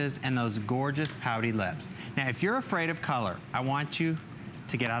lashes, and those gorgeous pouty lips. Now, if you're afraid of color, I want you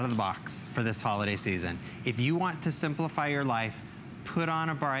to get out of the box for this holiday season. If you want to simplify your life, put on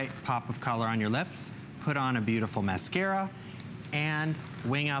a bright pop of color on your lips, put on a beautiful mascara, and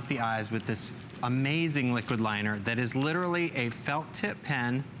wing out the eyes with this amazing liquid liner that is literally a felt tip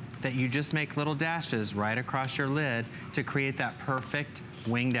pen that you just make little dashes right across your lid to create that perfect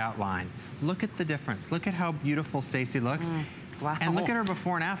winged out line. Look at the difference. Look at how beautiful Stacey looks. Wow. And look at her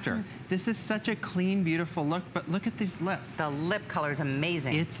before and after. This is such a clean, beautiful look, but look at these lips. The lip color is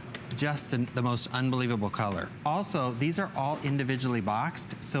amazing. It's just the most unbelievable color. Also, these are all individually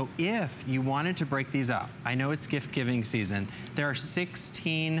boxed, so if you wanted to break these up, I know it's gift giving season, there are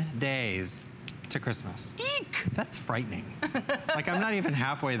 16 days to Christmas. Eek! That's frightening. Like, I'm not even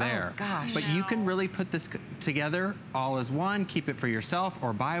halfway there. Oh, gosh. But you can really put this together all as one, keep it for yourself,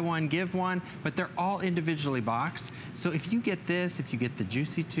 or buy one, give one, but they're all individually boxed. So if you get this, if you get the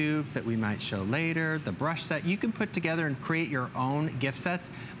juicy tubes that we might show later, the brush set, you can put together and create your own gift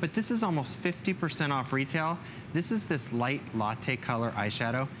sets, but this is almost 50% off retail. This is this light latte color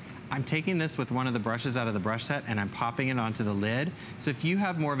eyeshadow. I'm taking this with one of the brushes out of the brush set and I'm popping it onto the lid. So if you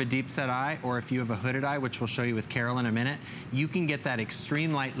have more of a deep set eye, or if you have a hooded eye, which we'll show you with Carol in a minute, you can get that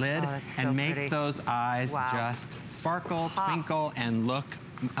extreme light lid and make those eyes just sparkle, twinkle, and look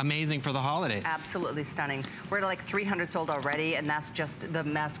amazing for the holidays. Absolutely stunning. We're at like 300 sold already, and that's just the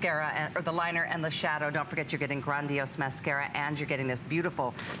mascara, or the liner and the shadow. Don't forget, you're getting Grandiose Mascara, and you're getting this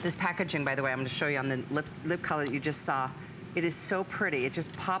this packaging, by the way, I'm gonna show you on the lip color that you just saw. It is so pretty. It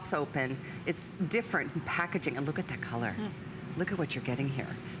just pops open. It's different in packaging, and look at that color. Look at what you're getting here.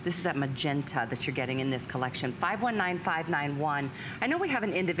 This is that magenta that you're getting in this collection. 519591. I know we have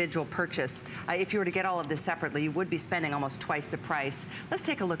an individual purchase. If you were to get all of this separately, you would be spending almost twice the price. Let's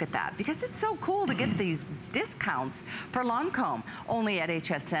take a look at that, because it's so cool to get these discounts for Lancome. Only at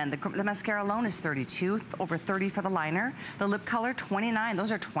HSN. The mascara alone is $32, over $30 for the liner. The lip color, $29.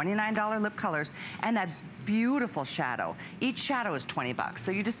 Those are $29 lip colors. And that beautiful shadow. Each shadow is $20,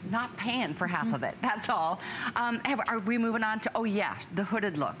 so you're just not paying for half of it. That's all. Are we moving on to, oh yeah, the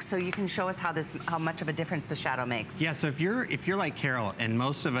hooded look. So you can show us how much of a difference the shadow makes. Yeah, so if you're like Carol, and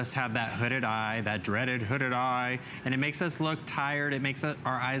most of us have that hooded eye, that dreaded hooded eye, and it makes us look tired, it makes our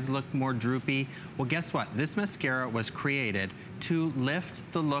eyes look more droopy. Well, guess what? This mascara was created to lift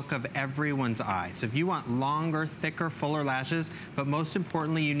the look of everyone's eye. So if you want longer, thicker, fuller lashes, but most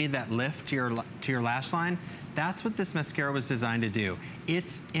importantly, you need that lift to your lash line, That's what this mascara was designed to do.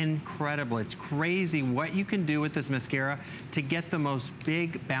 It's incredible. It's crazy what you can do with this mascara to get the most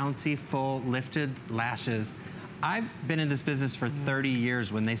big, bouncy, full, lifted lashes. I've been in this business for 30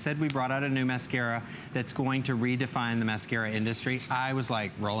 years. When they said we brought out a new mascara that's going to redefine the mascara industry, I was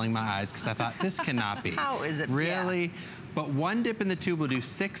like rolling my eyes because I thought, this cannot be. How is it? Really? Yeah. But one dip in the tube will do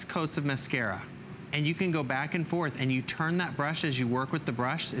 6 coats of mascara. And you can go back and forth, and you turn that brush as you work with the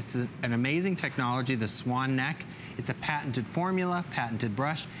brush. It's an amazing technology, the swan neck. It's a patented formula, patented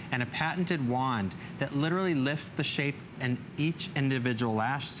brush, and a patented wand that literally lifts the shape and each individual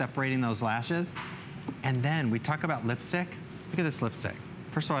lash, separating those lashes. And then we talk about lipstick. Look at this lipstick.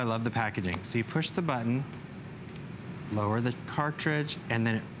 First of all, I love the packaging. So you push the button, lower the cartridge, and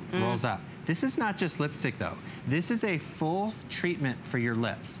then it rolls up. This is not just lipstick though. This is a full treatment for your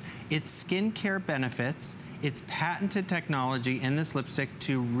lips. It's skincare benefits. It's patented technology in this lipstick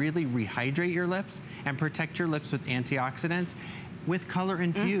to really rehydrate your lips and protect your lips with antioxidants with color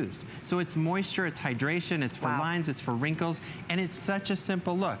infused. So it's moisture, it's hydration, it's for lines, it's for wrinkles, and it's such a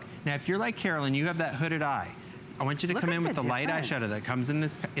simple look. Now, if you're like Carolyn, you have that hooded eye. I want you to come in with the light eyeshadow that comes in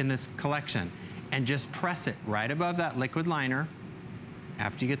this collection and just press it right above that liquid liner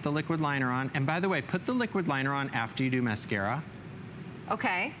after you get the liquid liner on. And by the way, put the liquid liner on after you do mascara.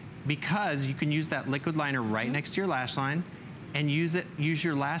 Okay. Because you can use that liquid liner right next to your lash line and use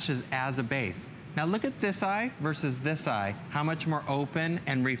your lashes as a base. Now look at this eye versus this eye, how much more open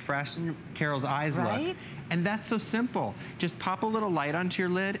and refreshed Carol's eyes look. And that's so simple. Just pop a little light onto your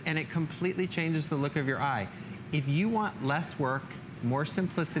lid and it completely changes the look of your eye. If you want less work, more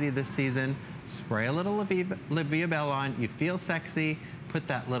simplicity this season, spray a little Livia Belle on, you feel sexy, put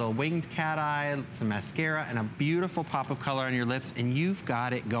that little winged cat eye, some mascara, and a beautiful pop of color on your lips, and you've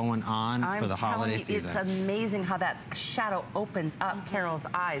got it going on for the holiday season. It's amazing how that shadow opens up Carol's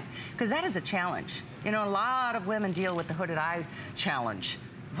eyes, because that is a challenge. You know, a lot of women deal with the hooded eye challenge.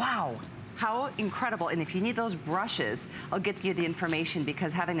 Wow. How incredible. And if you need those brushes, I'll get you the information,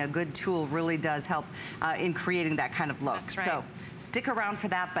 because having a good tool really does help in creating that kind of look. That's right. So stick around for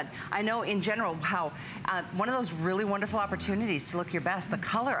that. But I know in general how one of those really wonderful opportunities to look your best, the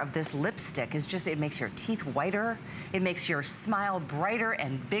color of this lipstick is just, it makes your teeth whiter. It makes your smile brighter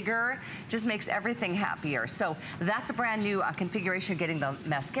and bigger. Just makes everything happier. So that's a brand new configuration. You're getting the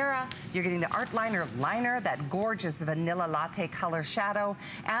mascara, you're getting the art liner, that gorgeous vanilla latte color shadow,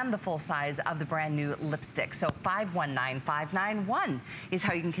 and the full size of the brand new lipstick. So 519591 is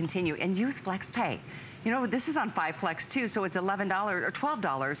how you can continue and use FlexPay. You know, this is on 5 Flex too, so it's $11 or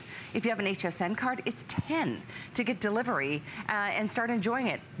 $12. If you have an HSN card, it's $10 to get delivery and start enjoying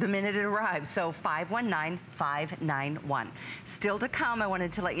it the minute it arrives. So 519591. Still to come, I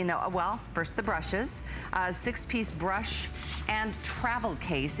wanted to let you know, well, first the brushes, 6-piece brush and travel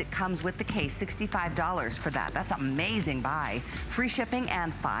case. It comes with the case, $65 for that. That's amazing buy. Free shipping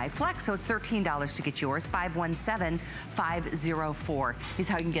and 5 Flex, so it's $13 to get yours. 517504 is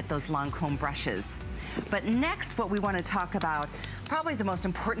how you can get those Lancome brushes. But next, what we want to talk about, probably the most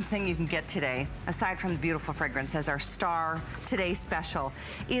important thing you can get today, aside from the beautiful fragrance as our star today's special,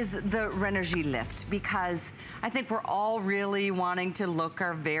 is the Rénergie Lift, because I think we're all really wanting to look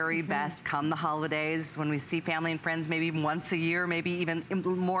our very best come the holidays, when we see family and friends maybe once a year, maybe even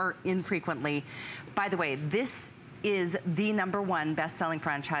more infrequently. By the way, this is the #1 best-selling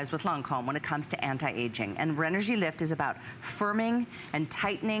franchise with Lancome when it comes to anti-aging. And Rénergie Lift is about firming and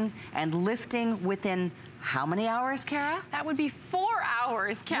tightening and lifting within how many hours, Cara? That would be 4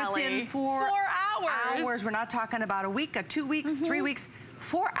 hours, Kelly. Within 4 hours. We're not talking about a week, 2 weeks, 3 weeks.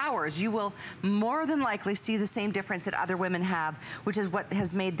 4 hours, you will more than likely see the same difference that other women have, which is what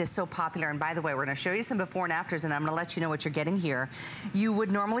has made this so popular. And by the way, we're gonna show you some before and afters, and I'm gonna let you know what you're getting here. You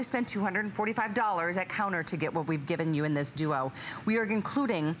would normally spend $245 at counter to get what we've given you in this duo. We are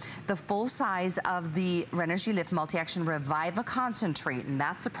including the full size of the Rénergie Lift Multi-Action Reviva Concentrate, and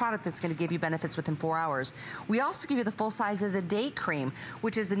that's the product that's gonna give you benefits within 4 hours. We also give you the full size of the Day Cream,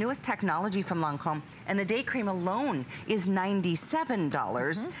 which is the newest technology from Lancome, and the Day Cream alone is $97.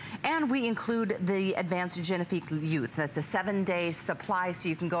 And we include the Advanced Genifique Youth. That's a 7-day supply, so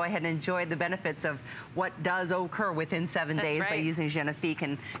you can go ahead and enjoy the benefits of what does occur within 7 days by using Genifique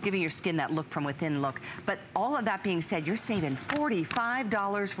and giving your skin that look from within look. But all of that being said, you're saving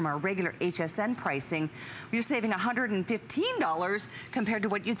 $45 from our regular HSN pricing. You're saving $115 compared to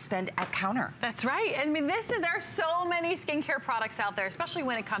what you'd spend at counter. That's right. I mean, there are so many skincare products out there, especially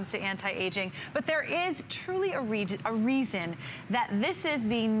when it comes to anti-aging, but there is truly a reason that this is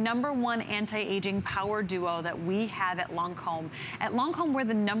the #1 anti-aging power duo that we have at Lancome. At Lancome, we're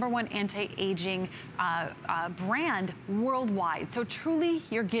the #1 anti-aging brand worldwide. So truly,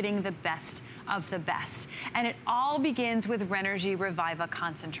 you're getting the best of the best. And it all begins with Renergy Reviva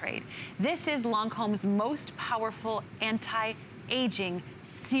Concentrate. This is Lancome's most powerful anti-aging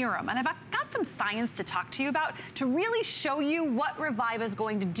serum. And I've got some science to talk to you about to really show you what Reviva is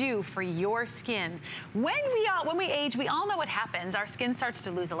going to do for your skin. When we age, we all know what happens. Our skin starts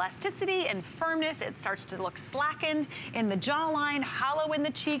to lose elasticity and firmness. It starts to look slackened in the jawline, hollow in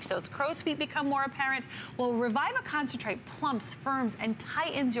the cheeks. Those crow's feet become more apparent. Well, Reviva Concentrate plumps, firms, and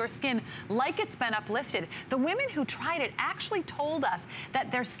tightens your skin like it's been uplifted. The women who tried it actually told us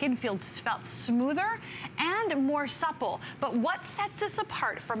that their skin felt smoother and more supple. But what sets this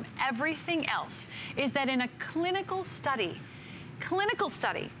apart from everything else is that in a clinical study,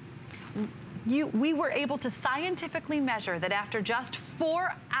 we were able to scientifically measure that after just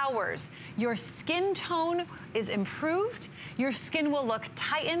 4 hours, your skin tone is improved, your skin will look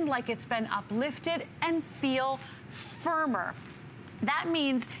tightened like it's been uplifted, and feel firmer. That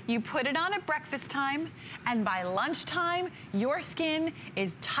means you put it on at breakfast time, and by lunchtime, your skin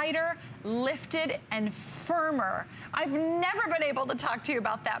is tighter, lifted, and firmer. I've never been able to talk to you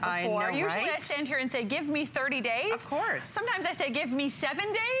about that before. I know, Usually right? I stand here and say, give me 30 days. Of course. Sometimes I say, give me 7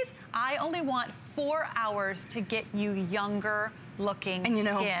 days. I only want 4 hours to get you younger looking and you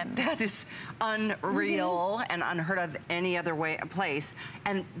know, skin. That is unreal and unheard of any other place.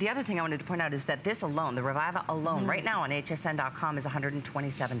 And the other thing I wanted to point out is that this alone, the Reviva alone, right now on hsn.com is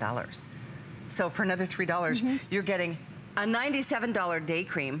 $127. So for another $3, you're getting a $97 day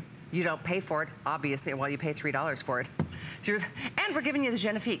cream. You don't pay for it, obviously, while you pay $3 for it. And we're giving you the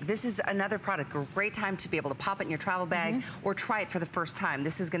Genifique. This is another product, a great time to be able to pop it in your travel bag or try it for the first time.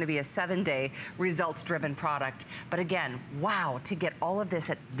 This is gonna be a 7-day results-driven product. But again, wow, to get all of this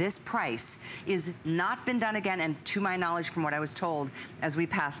at this price is not been done again. And to my knowledge, from what I was told, as we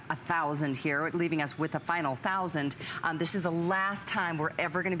pass 1,000 here, leaving us with a final 1,000, this is the last time we're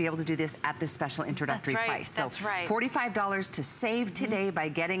ever gonna be able to do this at this special introductory price. So that's right. $45 to save today by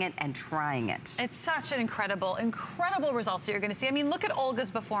getting it and trying it. It's such an incredible results that you're gonna see. I mean, look at Olga's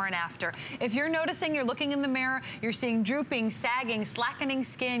before and after. If you're noticing, you're looking in the mirror, you're seeing drooping, sagging, slackening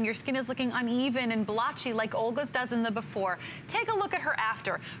skin, your skin is looking uneven and blotchy like Olga's does in the before. Take a look at her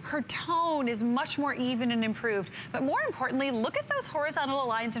after. Her tone is much more even and improved. But more importantly, look at those horizontal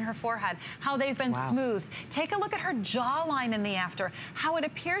lines in her forehead, how they've been smoothed. Take a look at her jawline in the after, how it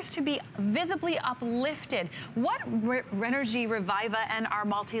appears to be visibly uplifted. What Renergy Reviva and our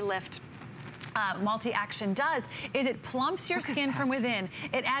multi-lift multi-action does is it plumps your skin from within.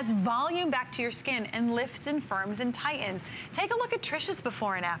 It adds volume back to your skin and lifts and firms and tightens. Take a look at Trish's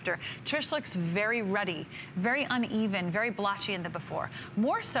before and after. Trish looks very ruddy, very uneven, very blotchy in the before.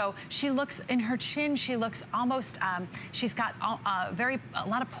 More so, she looks in her chin, she looks almost, she's got a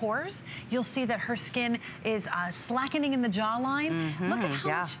lot of pores. You'll see that her skin is slackening in the jawline. Look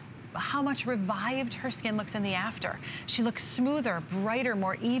at how much revived her skin looks in the after. She looks smoother, brighter,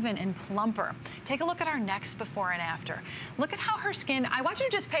 more even, and plumper. Take a look at our next before and after. Look at how her skin, I want you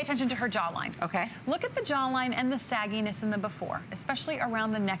to just pay attention to her jawline. Okay. Look at the jawline and the sagginess in the before, especially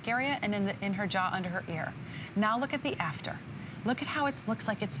around the neck area and in her jaw under her ear. Now look at the after. Look at how it looks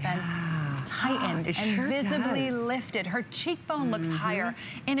like it's been tightened and visibly lifted. Her cheekbone looks higher.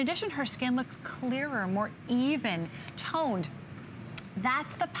 In addition, her skin looks clearer, more even, toned.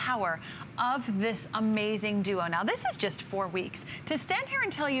 That's the power of this amazing duo. Now, this is just 4 weeks. To stand here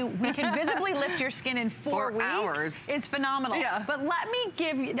and tell you we can visibly lift your skin in 4 weeks is phenomenal. But let me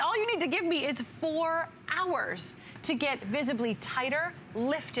give you, all you need to give me is 4 hours to get visibly tighter,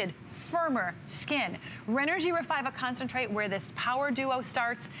 lifted, firmer skin. Renergy Reviva Concentrate, where this power duo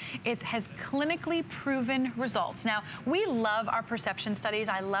starts, it has clinically proven results. Now, we love our perception studies.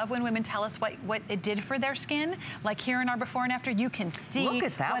 I love when women tell us what it did for their skin. Like here in our before and after, you can see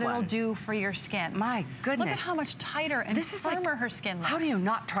what it'll do for your skin. My goodness. Look at how much tighter and firmer her skin looks. How do you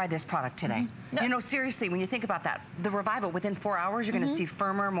not try this product today? You know, seriously, when you think about that, the Reviva, within 4 hours, you're gonna see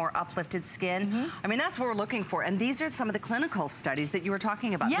firmer, more uplifted skin. I mean, that's what we're looking for. And these are some of the clinical studies that you were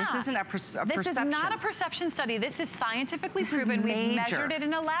talking about. This isn't a perception. This is not a perception study. This is scientifically proven. We've measured it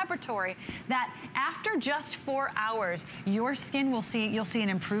in a laboratory that after just 4 hours, your skin will you'll see an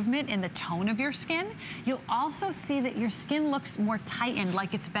improvement in the tone of your skin. You'll also see that your skin looks more tightened,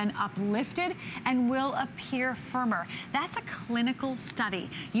 like it's been uplifted, and will appear firmer. That's a clinical study.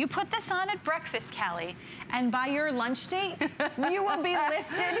 You put this on at breakfast, Callie, and by your lunch date, you will be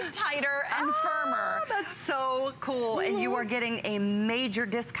lifted, tighter, and firmer. That's so cool. And you are getting a major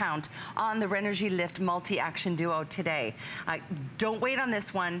discount on the Renergy Lift Multi-Action Duo today. Don't wait on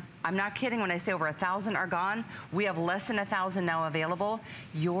this one. I'm not kidding when I say over 1,000 are gone. We have less than 1,000 now available.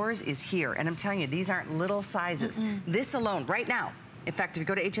 Yours is here. And I'm telling you, these aren't little sizes. This alone, right now, In fact, if you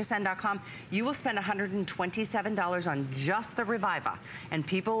go to hsn.com, you will spend $127 on just the Reviva. And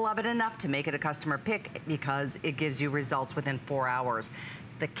people love it enough to make it a customer pick because it gives you results within 4 hours.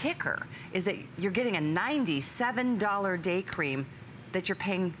 The kicker is that you're getting a $97 day cream that you're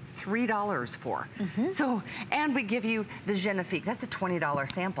paying $3 for. So, and we give you the Genifique. That's a $20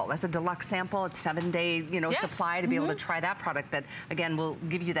 sample. That's a deluxe sample. It's 7-day, supply to be able to try that product that, again, will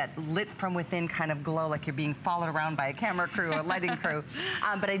give you that lit from within kind of glow like you're being followed around by a camera crew or lighting crew.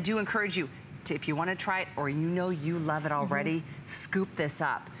 But I do encourage you to, if you want to try it or you love it already, scoop this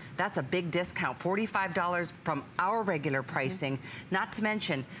up. That's a big discount, $45 from our regular pricing. Not to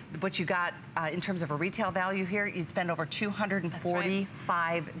mention what you got in terms of a retail value here, you'd spend over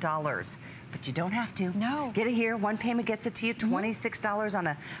 $245. But you don't have to. No. Get it here. One payment gets it to you. $26 on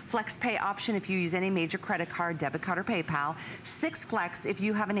a flex pay option if you use any major credit card, debit card, or PayPal. 6 flex if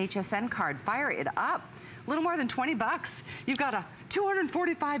you have an HSN card. Fire it up. A little more than 20 bucks. You've got a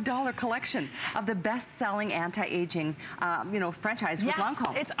 $245 collection of the best-selling anti-aging, franchise with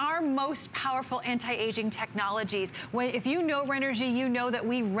Lancome. It's our most powerful anti-aging technologies. If you know Renergy, you know that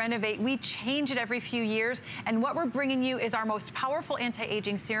we renovate, we change it every few years, and what we're bringing you is our most powerful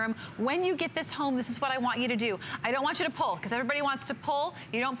anti-aging serum. When you get this home, this is what I want you to do. I don't want you to pull, because everybody wants to pull.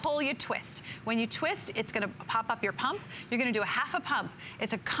 You don't pull, you twist. When you twist, it's gonna pop up your pump. You're gonna do a half a pump.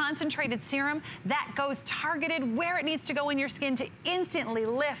 It's a concentrated serum that goes targeted where it needs to go in your skin to instantly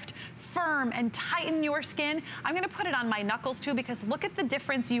lift, firm, and tighten your skin. I'm gonna put it on my knuckles too, because look at the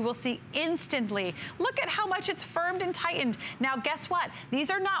difference you will see instantly. Look at how much it's firmed and tightened. Now guess what?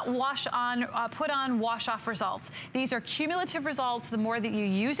 These are not put on, wash off results. These are cumulative results. The more that you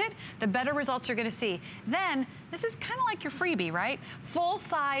use it, the better results you're gonna see. Then, this is kind of like your freebie, right? Full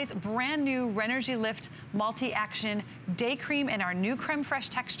size, brand new Renergy Lift Multi-Action Day Cream in our new creme fraiche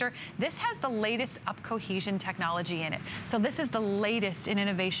texture. This has the latest up cohesion technology in it. So this is the latest in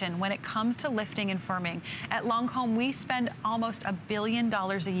innovation when it comes to lifting and firming. At Lancome, we spend almost $1 billion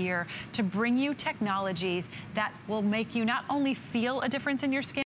a year to bring you technologies that will make you not only feel a difference in your skin,